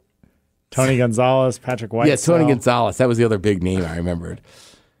Tony Gonzalez, Patrick White. yeah, Tony Gonzalez. That was the other big name I remembered.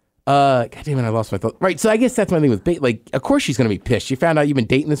 God damn it, I lost my thought. Right, so I guess that's my thing with like, of course she's gonna be pissed. She found out you've been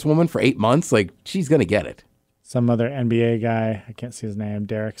dating this woman for 8 months. Like, she's gonna get it. Some other NBA guy. I can't see his name.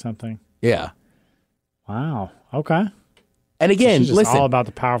 Derek something. Yeah. Wow. Okay. And again, She's just listen. all about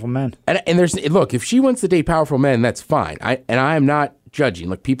the powerful men. And there's look, if she wants to date powerful men, that's fine. I am not judging.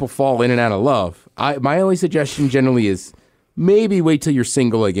 Like people fall in and out of love. My only suggestion generally is maybe wait till you're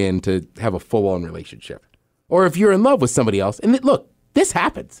single again to have a full on relationship. Or if you're in love with somebody else, and look, this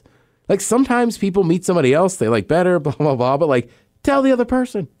happens. Like sometimes people meet somebody else they like better, blah, blah, blah, but like tell the other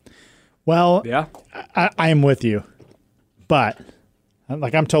person. Well, Yeah. I am with you, but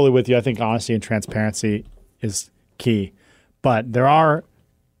like I'm totally with you. I think honesty and transparency is key, but there are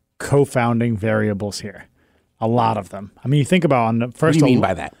co-founding variables here. A lot of them. I mean, you think about on the first. What do you mean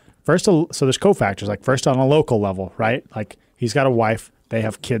by that? First, so there's co-factors. Like first on a local level, right? Like he's got a wife. They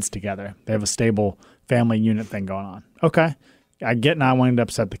have kids together. They have a stable family unit thing going on. Okay, I get not wanting to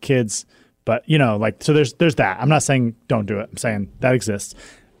upset the kids, but like so there's that. I'm not saying don't do it. I'm saying that exists.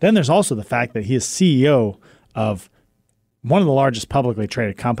 Then there's also the fact that he is CEO of one of the largest publicly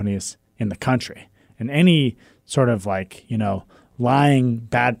traded companies in the country, and any sort of like lying,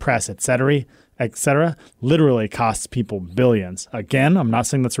 bad press, et cetera, literally costs people billions. Again, I'm not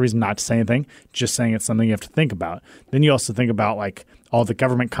saying that's a reason not to say anything, just saying it's something you have to think about. Then you also think about like all the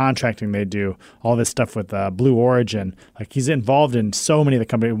government contracting they do, all this stuff with Blue Origin. Like he's involved in so many of the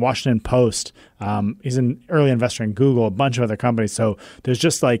companies, Washington Post. He's an early investor in Google, a bunch of other companies. So there's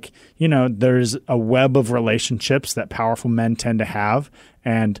just like, there's a web of relationships that powerful men tend to have,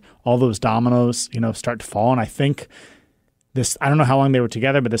 and all those dominoes, start to fall. And I think I don't know how long they were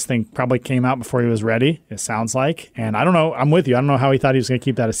together, but this thing probably came out before he was ready, it sounds like. And I don't know. I'm with you. I don't know how he thought he was going to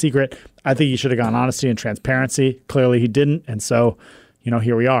keep that a secret. I think he should have gone honesty and transparency. Clearly he didn't. And so,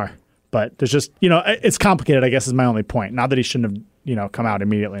 here we are. But there's just, it's complicated, I guess, is my only point. Not that he shouldn't have, come out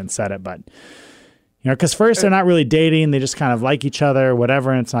immediately and said it, but, because first they're not really dating. They just kind of like each other,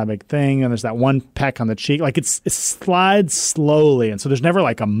 whatever, and it's not a big thing. And there's that one peck on the cheek. Like it slides slowly. And so there's never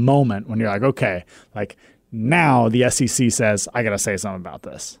like a moment when you're like, okay, like, now the SEC says, I got to say something about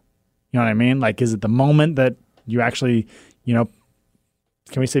this. You know what I mean? Like, is it the moment that you actually, can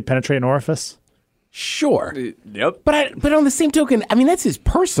we say penetrate an orifice? Sure. Yep. But on the same token, I mean, that's his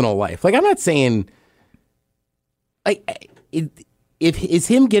personal life. Like, I'm not saying, like, is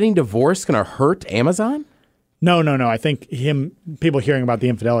him getting divorced going to hurt Amazon? No. I think people hearing about the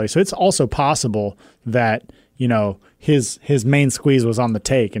infidelity. So it's also possible that, his main squeeze was on the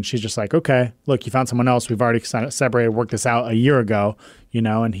take, and she's just like, okay, look, you found someone else. We've already separated, worked this out a year ago,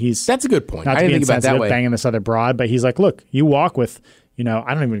 and he's that's a good point. Not I to be didn't think about it that insensitive, way. banging this other broad, but he's like, look, you walk with, I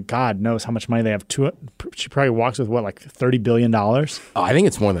don't even, God knows how much money they have. She probably walks with what, like $30 billion? Oh, I think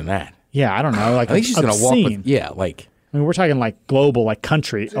it's more than that. Yeah, I don't know. Like I think she's going to walk with, I mean, we're talking like global, like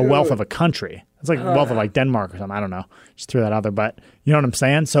country, a wealth of a country. It's like wealth of like Denmark or something. I don't know. Just threw that out there, but you know what I'm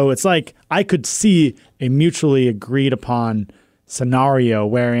saying? So it's like I could see a mutually agreed upon scenario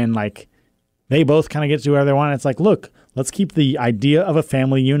wherein like they both kind of get to do whatever they want. It's like, look, let's keep the idea of a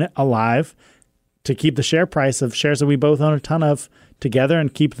family unit alive to keep the share price of shares that we both own a ton of together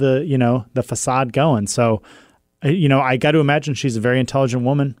and keep the, the facade going. So, I got to imagine she's a very intelligent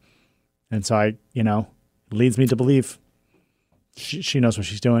woman. And so it leads me to believe she knows what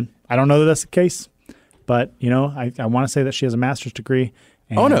she's doing. I don't know that that's the case, but, I want to say that she has a master's degree.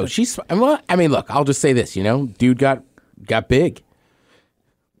 And oh, no. I mean, look, I'll just say this, dude got big.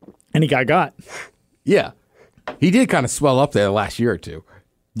 And he got. Yeah. He did kind of swell up there the last year or two.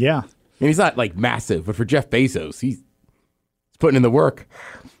 Yeah. I mean, he's not like massive, but for Jeff Bezos, he's putting in the work.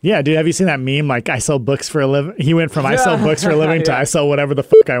 Yeah, dude, have you seen that meme? Like, I sell books for a living. He went from I sell books for a living to I sell whatever the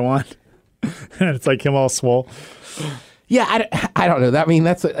fuck I want. And it's like him all swole. Yeah, I don't know. I mean,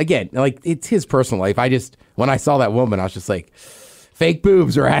 that's, again, like, it's his personal life. When I saw that woman, I was just like, fake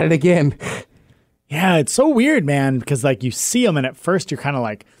boobs are at it again. Yeah, it's so weird, man, because, like, you see them, and at first you're kind of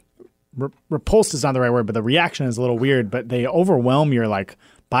like, repulsed is not the right word, but the reaction is a little weird, but they overwhelm your, like,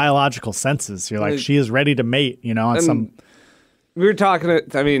 biological senses. You're like, she is ready to mate, on some... We were talking,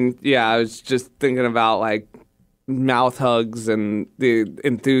 I was just thinking about, like, mouth hugs and the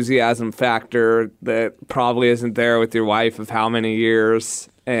enthusiasm factor that probably isn't there with your wife of how many years,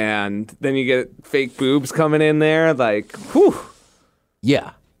 and then you get fake boobs coming in there, like, whew.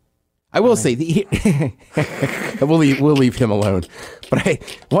 Yeah. I will say, we'll leave him alone. But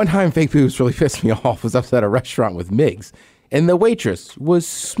one time fake boobs really pissed me off was up at a restaurant with Migs, and the waitress was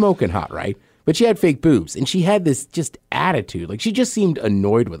smoking hot, right? But she had fake boobs, and she had this just attitude. Like, she just seemed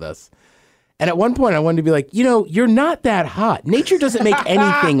annoyed with us. And at one point, I wanted to be like, you're not that hot. Nature doesn't make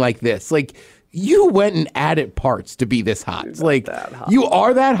anything like this. Like, you went and added parts to be this hot. It's like, you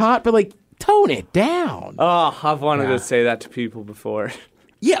are that hot, but, like, tone it down. Oh, I've wanted to say that to people before.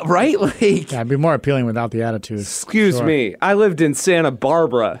 Yeah, right? Like, yeah, it'd be more appealing without the attitude. Excuse me. I lived in Santa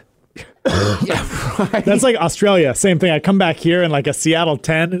Barbara. Yeah, right. That's like Australia. Same thing. I come back here in like a Seattle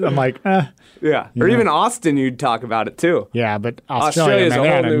 10. I'm like, Yeah. Or even Austin, you'd talk about it too. Yeah, but Australia, man,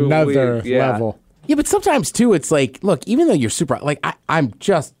 they're on another level. Yeah, but sometimes too, it's like, look, even though you're super, like, I'm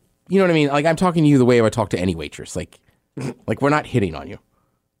just, you know what I mean? Like, I'm talking to you the way I would talk to any waitress. Like, Like, we're not hitting on you.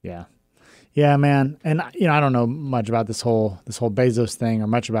 Yeah. Yeah, man. And I don't know much about this whole Bezos thing or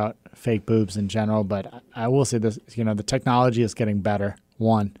much about fake boobs in general, but I will say this, the technology is getting better.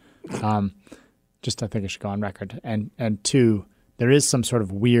 One, just I think I should go on record. And two, there is some sort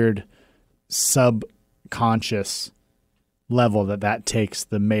of weird subconscious level that takes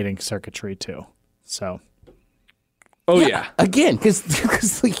the mating circuitry to. So yeah. Again, because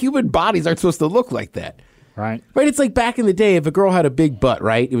the human bodies aren't supposed to look like that. right. Right? It's like back in the day, if a girl had a big butt,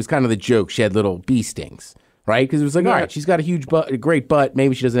 right? It was kind of the joke. She had little bee stings, right? Because it was like, all right, she's got a huge butt, a great butt.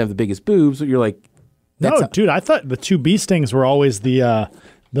 Maybe she doesn't have the biggest boobs. So you're like, Dude, I thought the two bee stings were always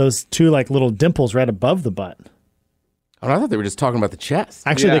those two like little dimples right above the butt. Oh, I thought they were just talking about the chest.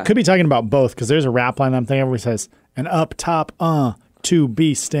 Actually, they could be talking about both because there's a rap line I'm thinking everybody says, and up top, two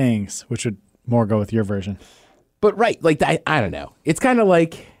bee stings, which would more go with your version. But right, like I don't know. It's kind of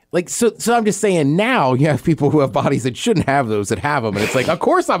like so I'm just saying now you have people who have bodies that shouldn't have those that have them, and it's like, of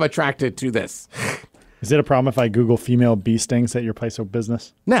course I'm attracted to this. Is it a problem if I Google female bee stings at your place of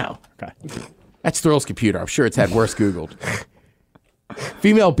business? No. Okay. That's Thrill's computer. I'm sure it's had worse Googled.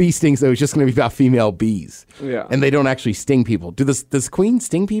 Female bee stings, though, is just going to be about female bees. Yeah. And they don't actually sting people. Does Queen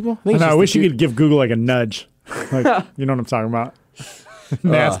sting people? I wish you could give Google like a nudge. Like, you know what I'm talking about?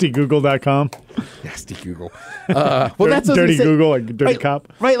 NastyGoogle.com. Nasty Google. Well, that's what Dirty they say. Google, like dirty Right,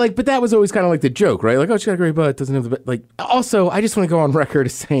 cop. right, like, but that was always kind of like the joke, right? Like, oh, she got a great butt, doesn't have the butt. Like, also, I just want to go on record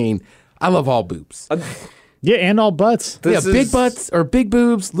as saying I love all boobs. Yeah, and all butts. Big butts or big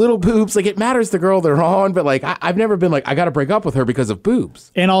boobs, little boobs. Like, it matters the girl they're on, but like, I've never been like, I got to break up with her because of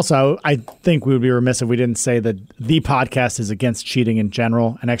boobs. And also, I think we would be remiss if we didn't say that the podcast is against cheating in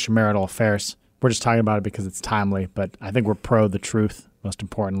general and extramarital affairs. We're just talking about it because it's timely, but I think we're pro the truth, most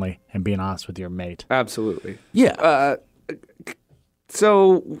importantly, and being honest with your mate. Absolutely. Yeah.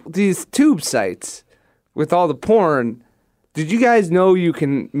 So these tube sites with all the porn, did you guys know you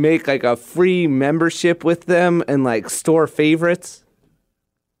can make like a free membership with them and like store favorites?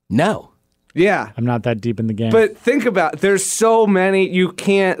 No. Yeah. I'm not that deep in the game. But think about there's so many you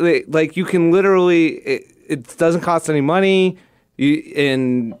can't like you can literally it doesn't cost any money.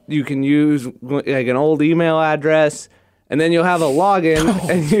 And you can use like an old email address, and then you'll have a login,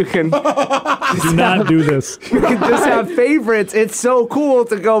 and you can do not do this. you can just have favorites. It's so cool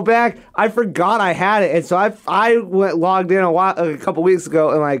to go back. I forgot I had it, and so I logged in a couple weeks ago,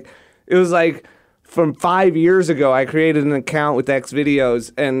 and like it was like from 5 years ago. I created an account with X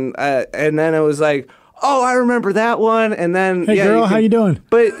videos, and then it was like, oh, I remember that one, and then Hey girl, how you doing?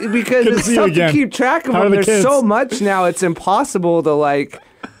 But because Good to it's see you tough to again. keep track of How are them, the there's kids? so much now. It's impossible to like,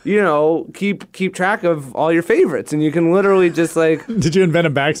 keep track of all your favorites, and you can literally just like. Did you invent a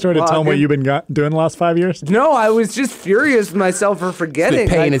backstory to tell them what you've been doing the last 5 years? No, I was just furious with myself for forgetting.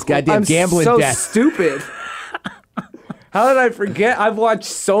 paying his goddamn I'm gambling so debt. stupid. How did I forget? I've watched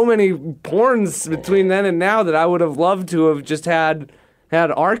so many porns between then and now that I would have loved to have just had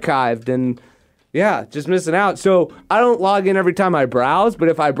archived, and yeah, just missing out. So I don't log in every time I browse, but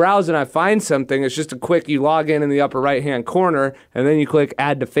if I browse and I find something, it's just a quick, you log in the upper right-hand corner, and then you click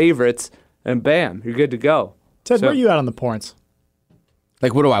add to favorites, and bam, you're good to go. Ted, So- where are you at on the porns?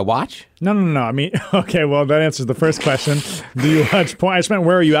 Like, what do I watch? No. I mean, okay, well, that answers the first question. Do you watch porn? I just meant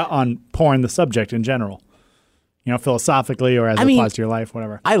where are you at on porn, the subject in general? Philosophically or as it applies to your life,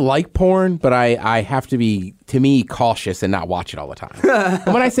 whatever. I like porn, but I have to be, to me, cautious and not watch it all the time.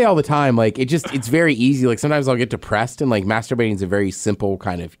 And when I say all the time, like, it's very easy. Like, sometimes I'll get depressed, and like masturbating is a very simple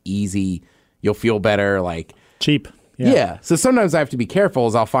kind of easy, you'll feel better, like. Cheap. Yeah. So sometimes I have to be careful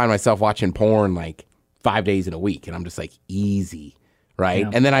as I'll find myself watching porn like 5 days in a week, and I'm just like, easy, right?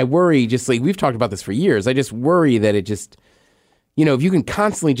 Yeah. And then I worry, just like, we've talked about this for years, I just worry that it just, if you can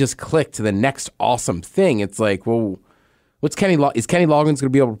constantly just click to the next awesome thing, it's like, well, is Kenny Loggins going to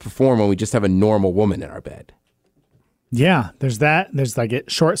be able to perform when we just have a normal woman in our bed? Yeah, there's that. There's like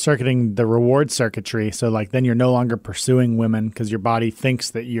it short-circuiting the reward circuitry. So like then you're no longer pursuing women because your body thinks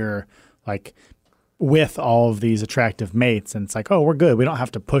that you're like with all of these attractive mates. And it's like, oh, we're good. We don't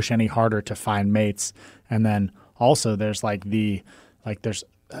have to push any harder to find mates. And then also there's like the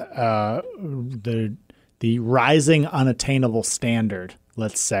rising unattainable standard,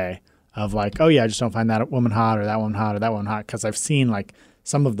 let's say, of like, oh yeah, I just don't find that woman hot or that one hot or that one hot because I've seen like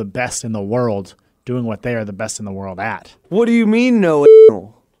some of the best in the world doing what they are the best in the world at. What do you mean no?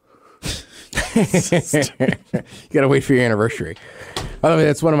 You got to wait for your anniversary. By the way,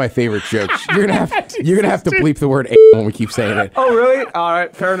 that's one of my favorite jokes. You're gonna have to bleep the word when we keep saying it. Oh, really? All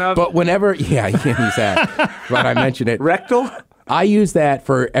right, fair enough. But whenever, yeah, you can't use that. But I mention it. Rectal? I use that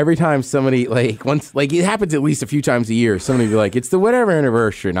for every time somebody, like, once, like, it happens at least a few times a year. Somebody will be like, it's the whatever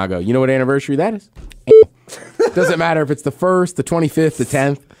anniversary. And I'll go, you know what anniversary that is? Doesn't matter if it's the 1st, the 25th, the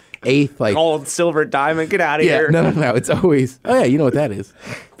 10th, 8th. Like, Gold, silver, diamond. Get out of yeah, here. no. It's always, oh, yeah, you know what that is.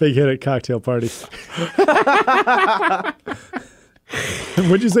 Big hit at cocktail parties.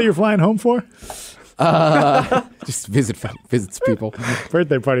 What'd you say you're flying home for? Just visits people.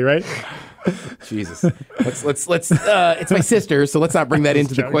 Birthday party, right? Jesus. Let's it's my sister, so let's not bring that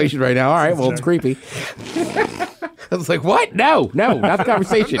into the equation right now. All right, well, it's creepy. I was like, what? No, not the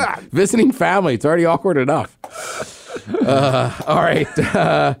conversation. Visiting family. It's already awkward enough. All right.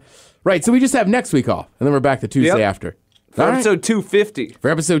 Right, so we just have next week off, and then we're back the Tuesday after. For All right. episode 250. For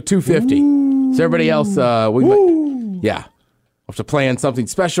episode 250. So everybody else, yeah. We'll have to plan something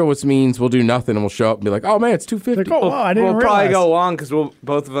special, which means we'll do nothing, and we'll show up and be like, oh, man, it's 250. Like, oh, wow, I didn't We'll probably realize. go long because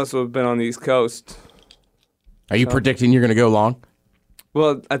both of us will have been on the East Coast. Are you predicting you're going to go long?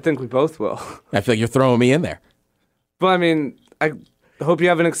 Well, I think we both will. I feel like you're throwing me in there. But I mean, I hope you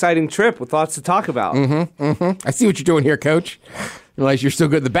have an exciting trip with lots to talk about. I see what you're doing here, Coach. Realize you're still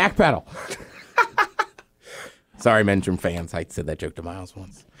good at the back pedal. Sorry, Mentorum fans. I said that joke to Miles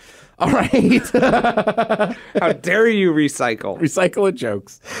once. All right. How dare you recycle? Recycling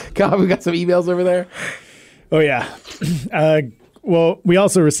jokes. God, we got some emails over there. Oh, yeah. Well, we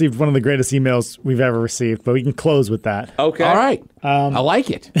also received one of the greatest emails we've ever received, but we can close with that. Okay. All right. I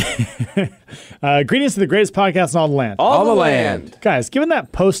like it. Greetings to the greatest podcast in all the land. All the land. Guys, given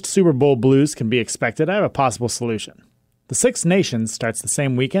that post-Super Bowl blues can be expected, I have a possible solution. The Six Nations starts the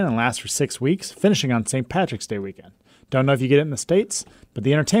same weekend and lasts for 6 weeks, finishing on St. Patrick's Day weekend. Don't know if you get it in the States, but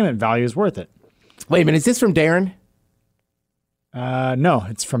the entertainment value is worth it. Wait a minute. Is this from Darren? No,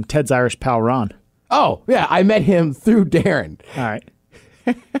 it's from Ted's Irish pal, Ron. Oh, yeah. I met him through Darren. All right.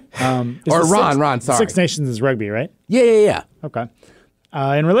 Or Ron, sorry. Six Nations is rugby, right? Yeah. Okay.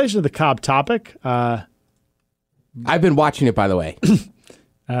 In relation to the Cobb topic, I've been watching it, by the way.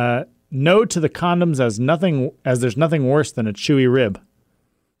 no to the condoms as there's nothing worse than a chewy rib.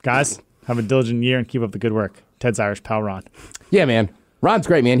 Guys, have a diligent year and keep up the good work. Ted's Irish pal, Ron. Yeah, man. Ron's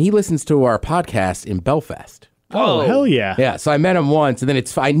great, man. He listens to our podcast in Belfast. Oh, hell yeah. Yeah, so I met him once, and then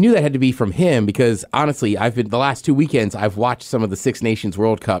I knew that had to be from him because, honestly, the last 2 weekends, I've watched some of the Six Nations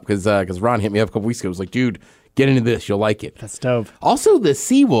World Cup because Ron hit me up a couple weeks ago. He was like, dude, get into this. You'll like it. That's dope. Also, the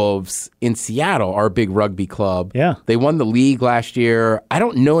Seawolves in Seattle are a big rugby club. Yeah. They won the league last year. I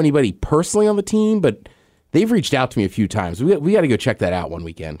don't know anybody personally on the team, but they've reached out to me a few times. We got to go check that out one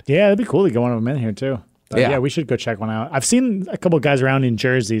weekend. Yeah, it'd be cool to get one of them in here, too. Yeah. We should go check one out. I've seen a couple of guys around in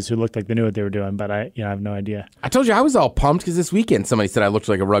jerseys who looked like they knew what they were doing, but I have no idea. I told you I was all pumped because this weekend somebody said I looked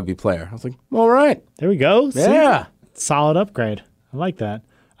like a rugby player. I was like, all right. There we go. See? Yeah. Solid upgrade. I like that.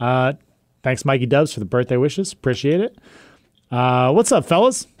 Thanks, Mikey Dubs, for the birthday wishes. Appreciate it. What's up,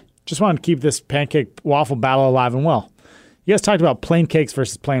 fellas? Just wanted to keep this pancake waffle battle alive and well. You guys talked about plain cakes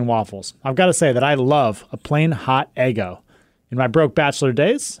versus plain waffles. I've got to say that I love a plain hot Eggo. In my broke bachelor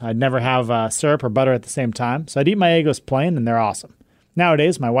days, I'd never have syrup or butter at the same time, so I'd eat my Eggos plain, and they're awesome.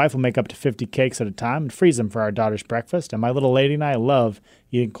 Nowadays, my wife will make up to 50 cakes at a time and freeze them for our daughter's breakfast, and my little lady and I love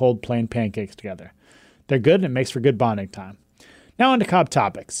eating cold plain pancakes together. They're good, and it makes for good bonding time. Now on to Cobb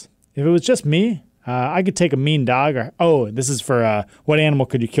topics. If it was just me, I could take a mean dog this is for what animal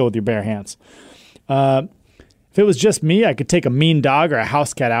could you kill with your bare hands? If it was just me, I could take a mean dog or a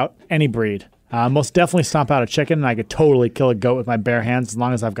house cat out, any breed. Most definitely stomp out a chicken, and I could totally kill a goat with my bare hands as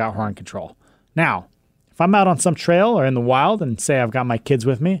long as I've got horn control. Now, if I'm out on some trail or in the wild and say I've got my kids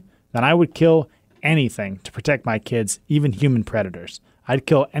with me, then I would kill anything to protect my kids, even human predators. I'd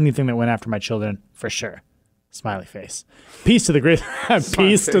kill anything that went after my children, for sure. Smiley face. Peace to the greatest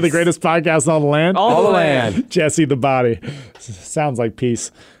podcast in all the land. All the land. Jesse the body. Sounds like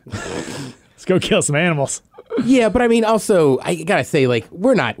peace. Let's go kill some animals. Yeah, but I mean, also, I gotta say, like,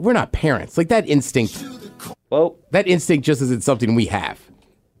 we're not parents. Like, that instinct just isn't something we have.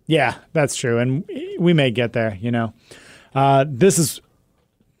 Yeah, that's true, and we may get there, you know. This is,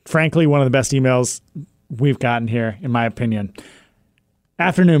 frankly, one of the best emails we've gotten here, in my opinion.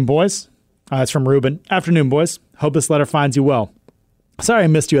 Afternoon, boys. It's from Ruben. Afternoon, boys. Hope this letter finds you well. Sorry I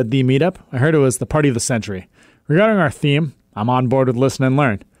missed you at the meetup. I heard it was the party of the century. Regarding our theme, I'm on board with Listen and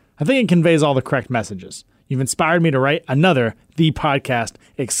Learn. I think it conveys all the correct messages. You've inspired me to write another The Podcast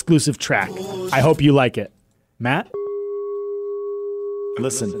exclusive track. I hope you like it. Matt?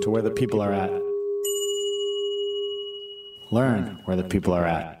 Listen to where the people are at. Learn where the people are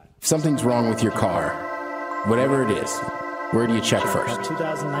at. If something's wrong with your car, whatever it is, where do you check first?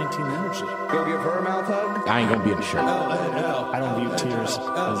 2019 energy. Go give her a mouth hug. I ain't gonna be unsure. I don't view tears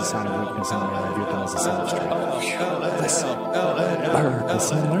as a sign of weakness anymore. I view them as a sign of strength.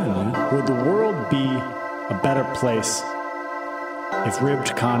 Listen and learn, man. Would the world be a better place if ribbed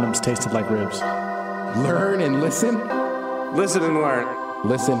condoms tasted like ribs? Learn and listen. Listen and learn.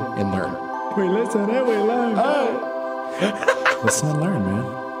 Listen and learn. We listen and we learn. Listen and learn, man.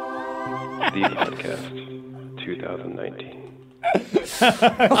 The Podcast 2019.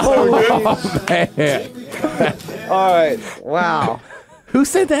 Man. All right. Wow. Who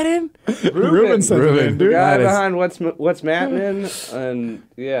sent that in? Ruben said it, man, dude. Guy That is- behind what's Mattening, and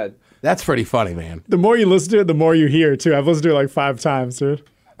yeah. That's pretty funny, man. The more you listen to it, the more you hear, too. I've listened to it like 5 times, dude.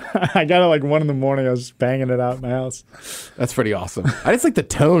 I got it like 1 in the morning. I was just banging it out in my house. That's pretty awesome. I just like the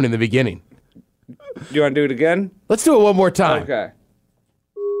tone in the beginning. You want to do it again? Let's do it one more time. Okay.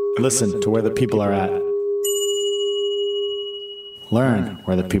 Listen to where the people are at. Learn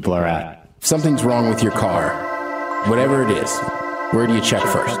where the people are at. If something's wrong with your car, whatever it is, where do you check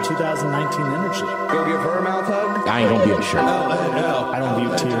first? 2019 energy. Go give her a mouth hug. I ain't gonna be sure. I don't view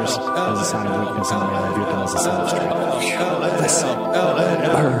tears as a sign of weakness, and I view them as a sign of strength.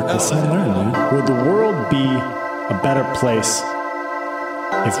 Listen and learn, man. Would the world be a better place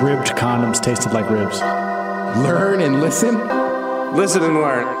if ribbed condoms tasted like ribs? Learn and listen. Listen and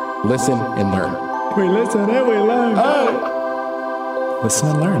learn. Listen and learn. We listen and we learn. Listen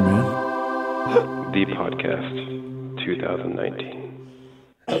and learn, man. The Podcast 2019.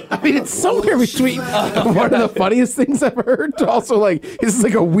 I mean, it's somewhere between one of the funniest things I've heard to also like, this is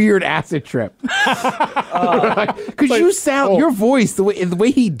like a weird acid trip. Because you sound, your voice, the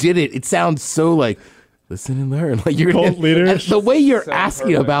way he did it, it sounds so like, listen and learn. Like you're Cult leader. and the way you're So asking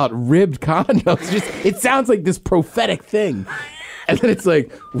perfect. about ribbed condoms, it sounds like this prophetic thing. And then it's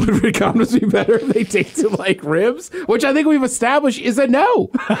like, would ribbed condoms be better if they tasted like ribs? Which I think we've established is a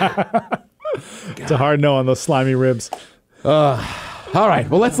no. It's a hard no on those slimy ribs. All right,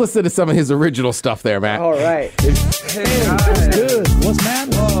 well, let's listen to some of his original stuff there, Matt. All right. Good. What's mad?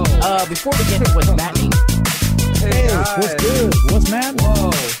 Before we get to what's happening, What's good? What's mad?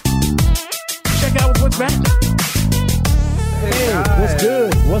 Check out what's Matt. What's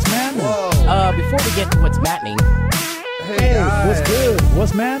good? What's mad? before we get to what's happening, What's good?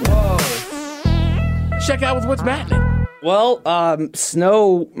 What's mad? Check out what's Matt. Well,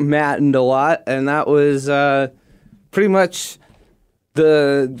 snow mattened a lot, and that was pretty much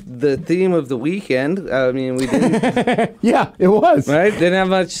the theme of the weekend. I mean, we didn't Yeah, it was. right, didn't have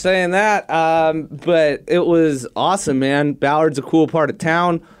much saying that, but it was awesome, man. Ballard's a cool part of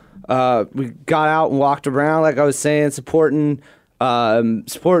town. We got out and walked around, like I was saying, supporting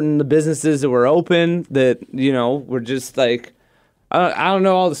the businesses that were open. That were just like. I don't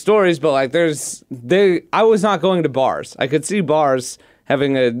know all the stories, but like I was not going to bars. I could see bars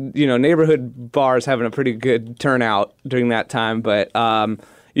having neighborhood bars having a pretty good turnout during that time. But,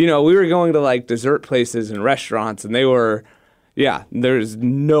 we were going to like dessert places and restaurants and there's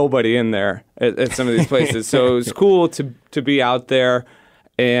nobody in there at some of these places. So it was cool to be out there.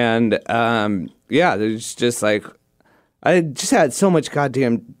 And, there's just like, I just had so much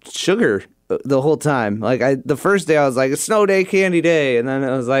goddamn sugar the whole time. Like the first day I was like, it's snow day, candy day. And then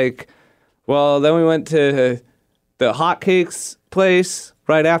it was like, well, then we went to the hotcakes place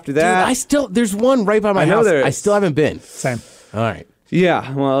right after that. Dude, there's one right by my know house. there I is. still haven't been. Same. All right.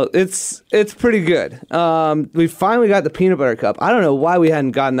 Yeah, well, it's pretty good. We finally got the peanut butter cup. I don't know why we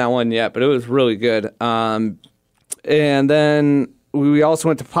hadn't gotten that one yet, but it was really good. And then we also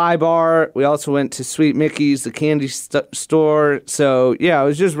went to Pie Bar. We also went to Sweet Mickey's, the candy store. So, yeah, it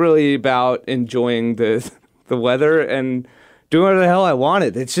was just really about enjoying the weather and doing whatever the hell I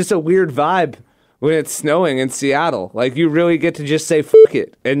wanted. It's just a weird vibe when it's snowing in Seattle. Like, you really get to just say fuck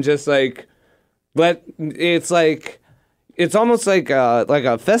it and just, like, it's almost like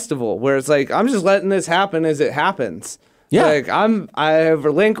a festival where it's like, I'm just letting this happen as it happens. Yeah. Like I have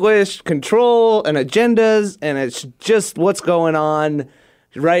relinquished control and agendas, and it's just what's going on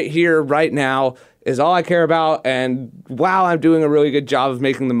right here, right now is all I care about. And wow, I'm doing a really good job of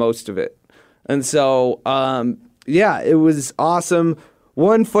making the most of it. And so, it was awesome.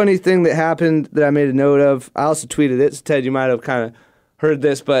 One funny thing that happened that I made a note of, I also tweeted it. So Ted, you might have kind of heard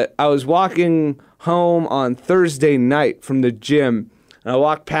this, but I was walking home on Thursday night from the gym, and I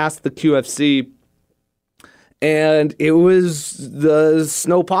walked past the QFC. And it was the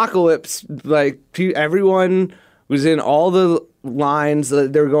snowpocalypse. Like, everyone was in all the lines. They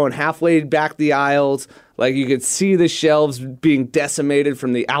were going halfway back the aisles. Like, you could see the shelves being decimated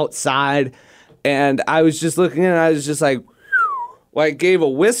from the outside. And I was just looking and I was just like gave a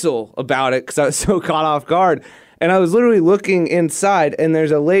whistle about it because I was so caught off guard. And I was literally looking inside, and there's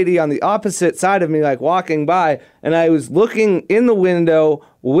a lady on the opposite side of me, like, walking by. And I was looking in the window,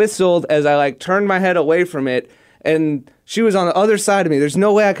 whistled as I, like, turned my head away from it. And she was on the other side of me. There's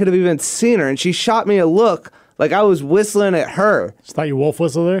no way I could have even seen her. And she shot me a look like I was whistling at her. Just thought you wolf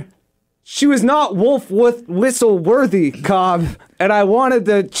whistle there. she was not wolf whistle worthy, Cobb. And I wanted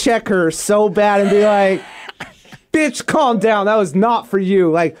to check her so bad and be like, bitch, calm down. That was not for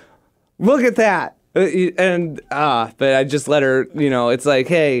you. Like, look at that. But I just let her, it's like,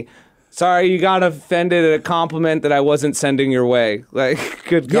 hey, sorry you got offended at a compliment that I wasn't sending your way. Like,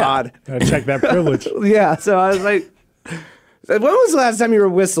 good God. Gotta check that privilege. Yeah, so I was like, when was the last time you were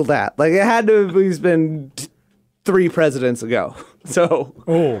whistled at? Like, it had to have at least been 3 presidents ago.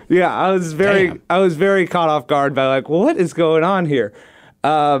 So, yeah, I was very caught off guard by like, what is going on here?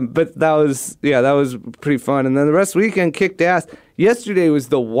 But that was pretty fun. And then the rest of the weekend kicked ass. Yesterday was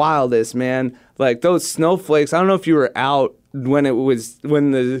the wildest, man. Like those snowflakes. I don't know if you were out when it was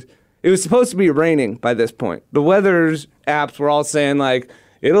supposed to be raining by this point. The weather apps were all saying like,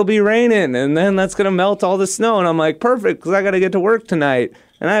 it'll be raining and then that's going to melt all the snow. And I'm like, perfect, because I got to get to work tonight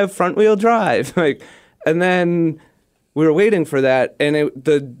and I have front wheel drive. And then we were waiting for that, and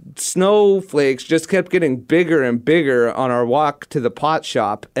the snowflakes just kept getting bigger and bigger on our walk to the pot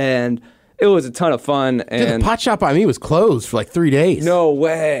shop, and it was a ton of fun. And Dude, the pot shop by me was closed for like 3 days. No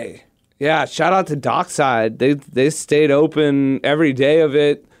way. Yeah, shout out to Dockside. They stayed open every day of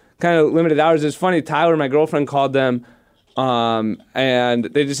it, kind of limited hours. It's funny, Tyler, my girlfriend, called them, and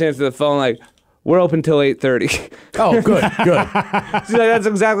they just answered the phone like, we're open till 8:30. Oh, good. She's like, that's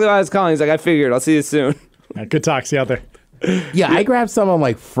exactly why I was calling. He's like, I figured. I'll see you soon. Yeah, good talk. See you out there. Yeah, I grabbed some on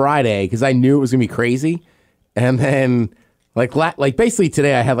like Friday because I knew it was gonna be crazy, and then like basically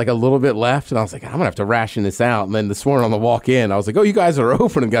today I had like a little bit left, and I was like, I'm gonna have to ration this out. And then this morning on the walk in, I was like, oh, you guys are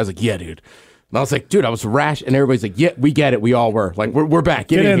open, and the guy's like, yeah, dude. And I was like, dude, I was rash, and everybody's like, yeah, we get it, we all were. Like, we're back.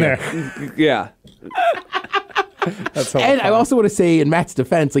 Get in there. Yeah. That's so And fun. I also want to say, in Matt's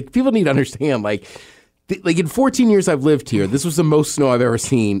defense, like people need to understand, like in 14 years I've lived here, this was the most snow I've ever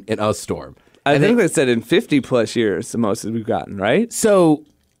seen in a storm. I think they said in 50 plus years, the most that we've gotten, right? So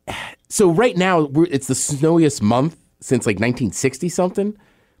right now it's the snowiest month since like 1960 something.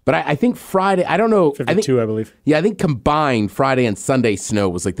 But I think Friday, I don't know. 52, I believe. Yeah, I think combined Friday and Sunday snow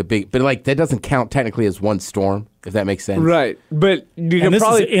was like the big, but like that doesn't count technically as one storm, if that makes sense. Right. But you And could this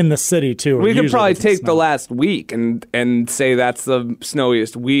probably is in the city, too. we could Usually probably doesn't take snow. the last week and say that's the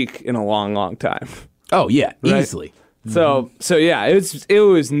snowiest week in a long, long time. Oh yeah, Right. easily. So yeah, it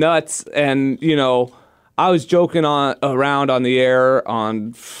was nuts, and I was joking around on the air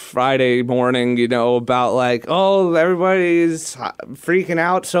on Friday morning, about like, oh, everybody's freaking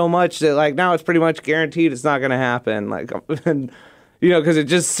out so much that like now it's pretty much guaranteed it's not going to happen, like, and because it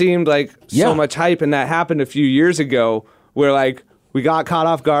just seemed like so much hype, and that happened a few years ago where like we got caught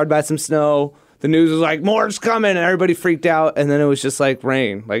off guard by some snow. The news was like more's coming, and everybody freaked out, and then it was just like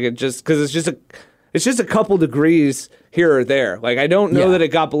rain, like it just because it's just a couple degrees here or there. Like, I don't know that it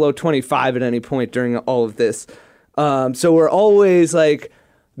got below 25 at any point during all of this. So we're always like,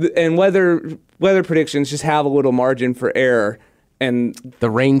 and weather predictions just have a little margin for error. And The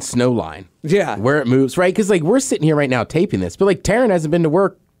rain snow line. yeah, Where it moves, right? Because like we're sitting here right now taping this, but like Taryn hasn't been to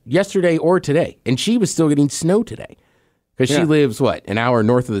work yesterday or today, and she was still getting snow today because she lives an hour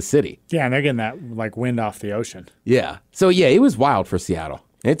north of the city. Yeah, and they're getting that like wind off the ocean. Yeah. So yeah, it was wild for Seattle.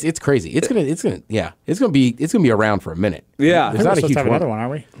 It's crazy. It's gonna be around for a minute. Yeah. There's We're not a supposed huge to have one. another one,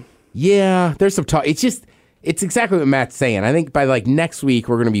 aren't we? Yeah, there's some talk. It's exactly what Matt's saying. I think by like next week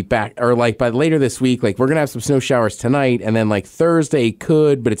we're gonna be back, or like by later this week, like we're gonna have some snow showers tonight, and then like Thursday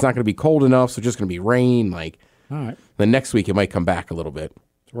could, but it's not gonna be cold enough, so it's just gonna be rain. Like All right. then next week it might come back a little bit.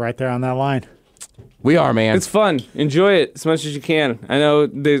 Right there on that line. We are, man. it's fun. Enjoy it as much as you can. I know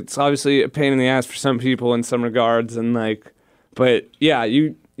that it's obviously a pain in the ass for some people in some regards, and like, but yeah,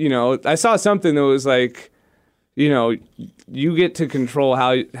 I saw something that was like, you get to control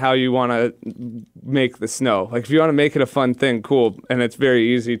how you want to make the snow. Like, if you want to make it a fun thing, cool. And it's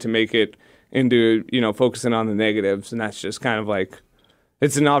very easy to make it into, focusing on the negatives. And that's just kind of like,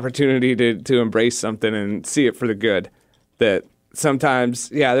 it's an opportunity to embrace something and see it for the good. That sometimes,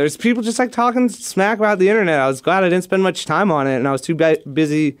 there's people just like talking smack about the internet. I was glad I didn't spend much time on it, and I was too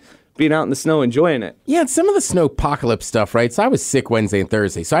busy being out in the snow enjoying it. Yeah, some of the snowpocalypse stuff, right? So I was sick Wednesday and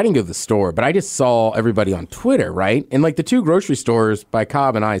Thursday, so I didn't go to the store, but I just saw everybody on Twitter, right? And like the 2 grocery stores by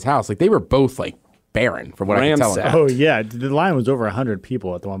Cobb and I's house, like they were both like barren from what I can tell. Ramshacked. Oh, yeah. The line was over 100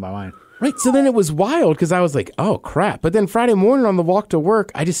 people at the one by mine. Right, so then it was wild because I was like, oh crap. But then Friday morning on the walk to work,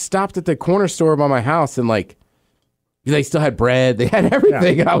 I just stopped at the corner store by my house and like, they still had bread, they had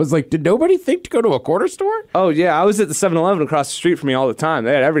everything. And I was like, did nobody think to go to a corner store? Oh, yeah. I was at the 7-Eleven across the street from me all the time.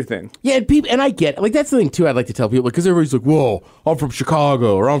 They had everything. Yeah, and I get, like, that's the thing, too, I'd like to tell people, because everybody's like, whoa, I'm from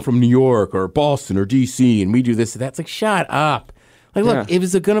Chicago, or I'm from New York, or Boston, or D.C., and we do this and that. It's like, shut up. Like, look, it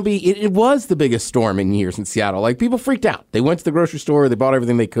was going to be, it was the biggest storm in years in Seattle. Like, people freaked out. They went to the grocery store, they bought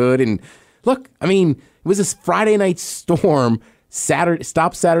everything they could. And look, I mean, it was this Friday night storm.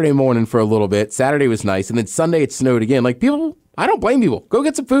 Stopped Saturday morning for a little bit. Saturday was nice. And then Sunday it snowed again. Like, people, I don't blame people. Go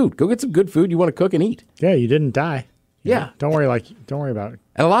get some food. Go get some good food you want to cook and eat. Yeah, you didn't die. Yeah. Don't worry about it.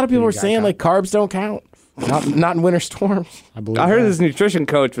 And a lot of people are saying, like, carbs don't count. Not in winter storms. I heard this nutrition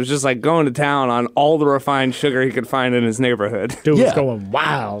coach was just like going to town on all the refined sugar he could find in his neighborhood. Dude was going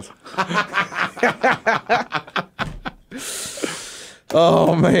wild.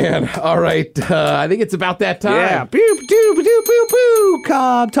 Oh, man. All right. I think it's about that time. Yeah. Pew, pew, pew, pew, pew.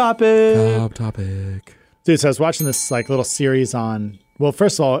 Cobb topic. Dude, so I was watching this like little series on, well,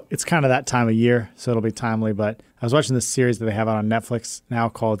 first of all, it's kind of that time of year, so it'll be timely, but I was watching this series that they have out on Netflix now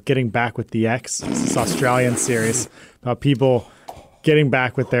called Getting Back with the Ex. It's this Australian series about people getting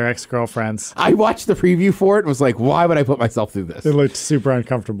back with their ex-girlfriends. I watched the preview for it and was like, why would I put myself through this? It looked super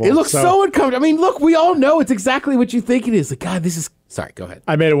uncomfortable. It looks so uncomfortable. I mean, look, we all know it's exactly what you think it is. Like, God, this is... Sorry, go ahead.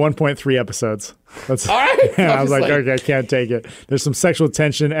 I made it 1.3 episodes. That's all right. I was like, okay, I can't take it. There's some sexual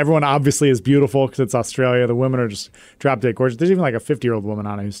tension. Everyone obviously is beautiful because it's Australia. The women are just drop dead gorgeous. There's even like a 50-year-old woman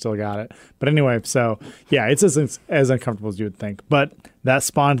on it who still got it. But anyway, so yeah, it's as uncomfortable as you would think. But that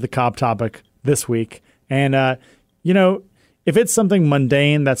spawned the Cobb topic this week. And, you know, if it's something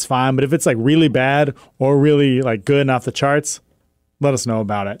mundane, that's fine. But if it's like really bad or really like good and off the charts, let us know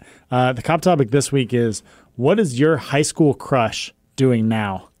about it. The Cobb topic this week is, what is your high school crush doing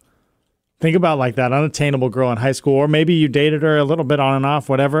now? Think about like that unattainable girl in high school, or maybe you dated her a little bit on and off,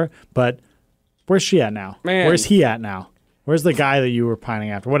 whatever. But where's she at now? Man. Where's he at now? Where's the guy that you were pining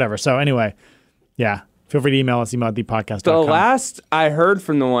after? Whatever. So anyway, yeah. Feel free to email us, email@thepodcast.com. The last I heard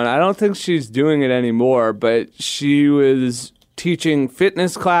from the one, I don't think she's doing it anymore, but she was teaching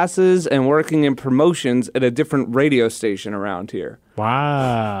fitness classes and working in promotions at a different radio station around here.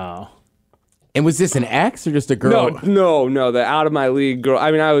 Wow. And was this an ex or just a girl? No, the out of my league girl.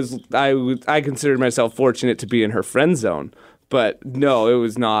 I mean, I considered myself fortunate to be in her friend zone, but no, it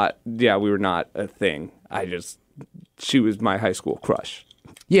was not. Yeah, we were not a thing. She was my high school crush.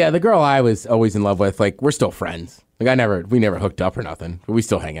 Yeah, the girl I was always in love with, like, we're still friends. Like, we never hooked up or nothing, but we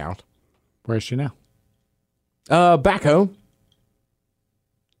still hang out. Where's she now? Back home.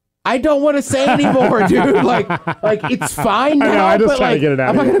 I don't want to say anymore, dude. Like it's fine now. I know, I'm just but trying like, to get it out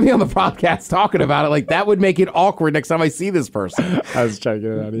I'm of not here. going to be on the podcast talking about it. Like, that would make it awkward next time I see this person. I was trying to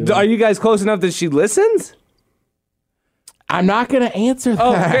get it out of here. Are you guys close enough that she listens? I'm not going to answer that.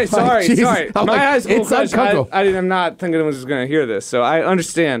 Oh, okay, sorry. I'm My like, high school it's crush, uncomfortable. I'm not thinking anyone was going to hear this, so I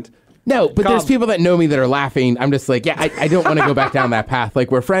understand. No, but there's Cobb. people that know me that are laughing. I'm just like, yeah, I don't want to go back down that path. Like,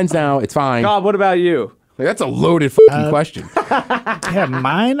 we're friends now. It's fine. Cobb, what about you? Like, that's a loaded fucking question. Yeah,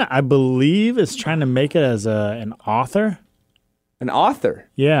 mine, I believe, is trying to make it as an author. An author?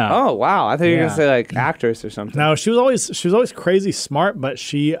 Yeah. Oh, wow. I thought you were going Yeah. to say, like, actress or something. No, she was always crazy smart, but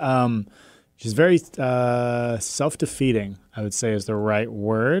she's very self-defeating, I would say is the right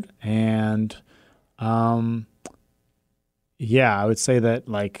word. And yeah, I would say that,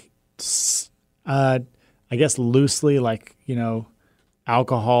 like, I guess loosely, like, you know,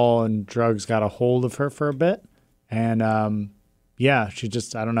 alcohol and drugs got a hold of her for a bit. And yeah, she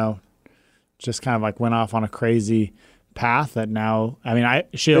just, I don't know, just kind of like went off on a crazy path that now, I mean,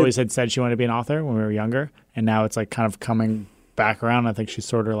 she always had said she wanted to be an author when we were younger, and now it's like kind of coming back around. I think she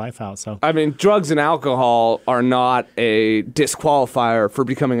sorted her life out. So I mean, drugs and alcohol are not a disqualifier for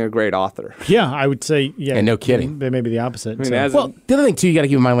becoming a great author. yeah, I would say, yeah. And no kidding. They may be the opposite. I mean, so. as Well, the other thing, too, you got to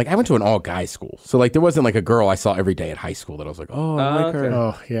keep in mind, like, I went to an all-guys school. So, like, there wasn't, like, a girl I saw every day at high school that I was like, oh, I like her. okay.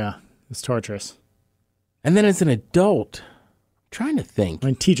 Oh, yeah. It's torturous. And then as an adult, I'm trying to think. I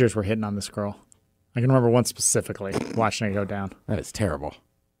mean, teachers were hitting on this girl. I can remember one specifically, watching it go down. That is terrible.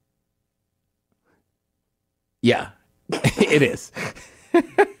 Yeah, it is.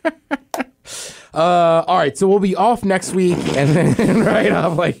 All right, so we'll be off next week, and then right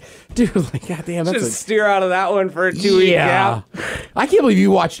off, like, dude, like, goddamn, that's just steer out of that one for a 2-week yeah. gap. I can't believe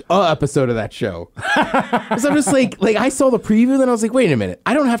you watched an episode of that show. Because I'm just like I saw the preview, then I was like, wait a minute,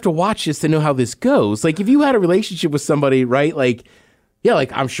 I don't have to watch this to know how this goes. Like, if you had a relationship with somebody, right, like, yeah,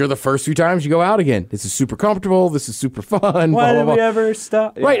 like, I'm sure the first few times you go out again, this is super comfortable, this is super fun, Why blah, did blah, we blah. ever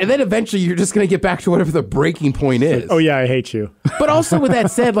stop? Right, and then eventually you're just going to get back to whatever the breaking point is. Oh, yeah, I hate you. But also with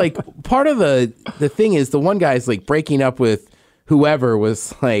that said, like, part of the thing is the one guy's like breaking up with whoever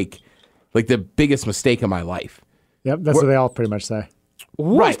was like the biggest mistake of my life. Yep, that's what they all pretty much say.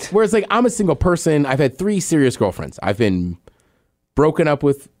 Right. Whereas, like, I'm a single person. I've had 3 serious girlfriends. I've been broken up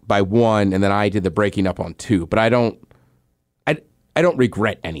with by 1, and then I did the breaking up on 2. But I don't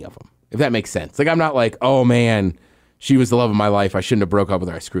regret any of them, if that makes sense. Like, I'm not like, oh man, she was the love of my life. I shouldn't have broke up with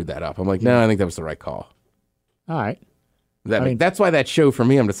her. I screwed that up. I'm like, no, I think that was the right call. All right. That's why that show for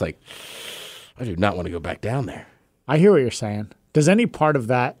me, I'm just like, I do not want to go back down there. I hear what you're saying. Does any part of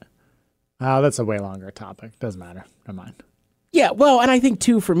that? That's a way longer topic. Doesn't matter. Never mind. Yeah, well, and I think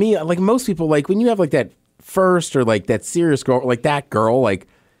too for me, like most people, like when you have like that first or like that serious girl, like that girl, like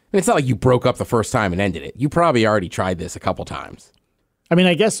it's not like you broke up the first time and ended it. You probably already tried this a couple times. I mean,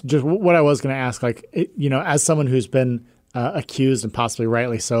 I guess just what I was going to ask, like, as someone who's been accused and possibly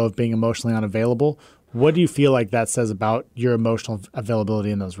rightly so of being emotionally unavailable, what do you feel like that says about your emotional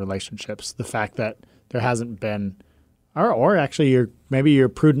availability in those relationships? The fact that there hasn't been, or actually your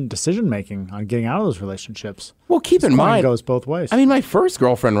prudent decision making on getting out of those relationships. Well, keep in mind, it goes both ways. I mean, my first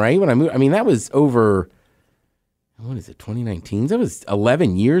girlfriend, right, when I moved, I mean, that was over, what is it, 2019? That was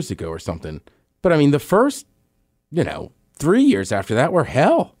 11 years ago or something. But I mean, the first, 3 years after that were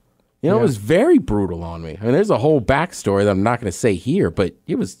hell. It was very brutal on me. I mean, there's a whole backstory that I'm not going to say here, but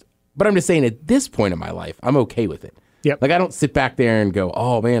but I'm just saying at this point in my life, I'm okay with it. Yep. Like, I don't sit back there and go,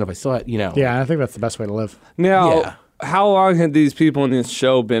 oh, man, if I saw it, Yeah, I think that's the best way to live. Now, how long had these people in this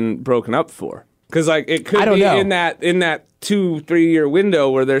show been broken up for? Because like it could be in that 2-3 year window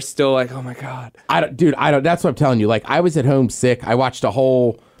where they're still like, oh my god, I don't. That's what I'm telling you. Like, I was at home sick. I watched a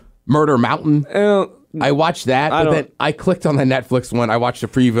whole Murder Mountain. I watched that, but then I clicked on the Netflix one. I watched a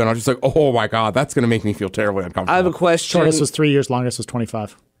preview, and I was just like, oh my god, that's going to make me feel terribly uncomfortable. I have a question. Shortest was 3 years, longest was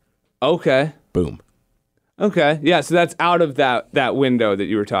 25. Okay. Boom. Okay. Yeah. So that's out of that window that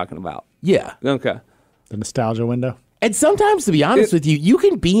you were talking about. Yeah. Okay. The nostalgia window. And sometimes, to be honest with you, you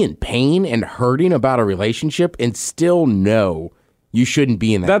can be in pain and hurting about a relationship and still know you shouldn't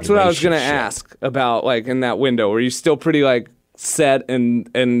be in that That's what I was going to ask about, like, in that window. Were you still pretty, like, set and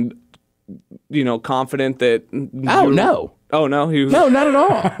confident that... Oh, no. Oh, no? No, not at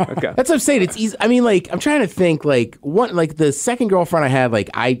all. Okay. That's what I'm saying. It's easy. I mean, like, I'm trying to think, like, the second girlfriend I had, like,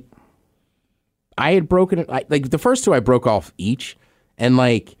 I had broken it. Like, the first two I broke off each. And,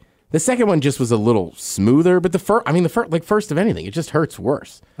 like... The second one just was a little smoother, but the first of anything, it just hurts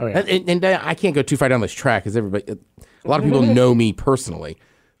worse. Oh, yeah. And I can't go too far down this track because a lot of people know me personally,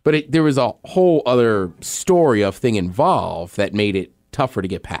 but there was a whole other story of thing involved that made it tougher to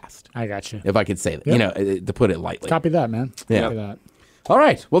get past. I got you. If I could say that, to put it lightly. Copy that, man. Yeah. Copy that. All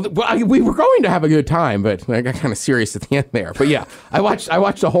right. Well, we were going to have a good time, but I got kind of serious at the end there. But yeah, I watched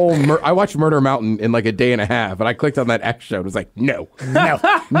Murder Mountain in like a day and a half, and I clicked on that X show. And it was like, no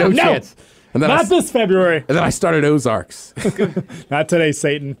chance. And then Not this February. And then I started Ozarks. Not today,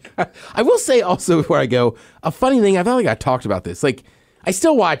 Satan. I will say also before I go, a funny thing. I felt like I talked about this. Like, I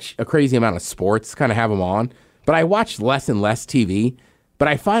still watch a crazy amount of sports, kind of have them on, but I watch less and less TV. But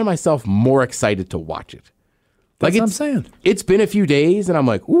I find myself more excited to watch it. That's what I'm saying. It's been a few days, and I'm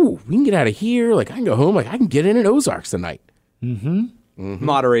like, ooh, we can get out of here. Like, I can go home. Like, I can get in at Ozarks tonight.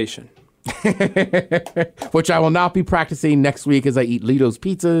 Moderation. Which I will not be practicing next week as I eat Lido's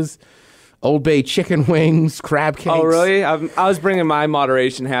pizzas, Old Bay chicken wings, crab cakes. Oh, really? I was bringing my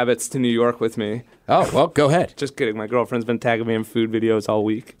moderation habits to New York with me. Oh, well, go ahead. Just kidding. My girlfriend's been tagging me in food videos all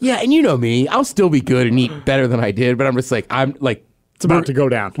week. Yeah, and you know me. I'll still be good and eat better than I did, but I'm just like, It's about to go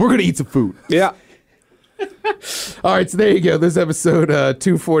down. We're going to eat some food. Yeah. All right, so there you go. This is episode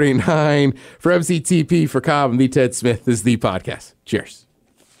 249 for MCTP for Cobb and the Ted Smith. This is the podcast. Cheers.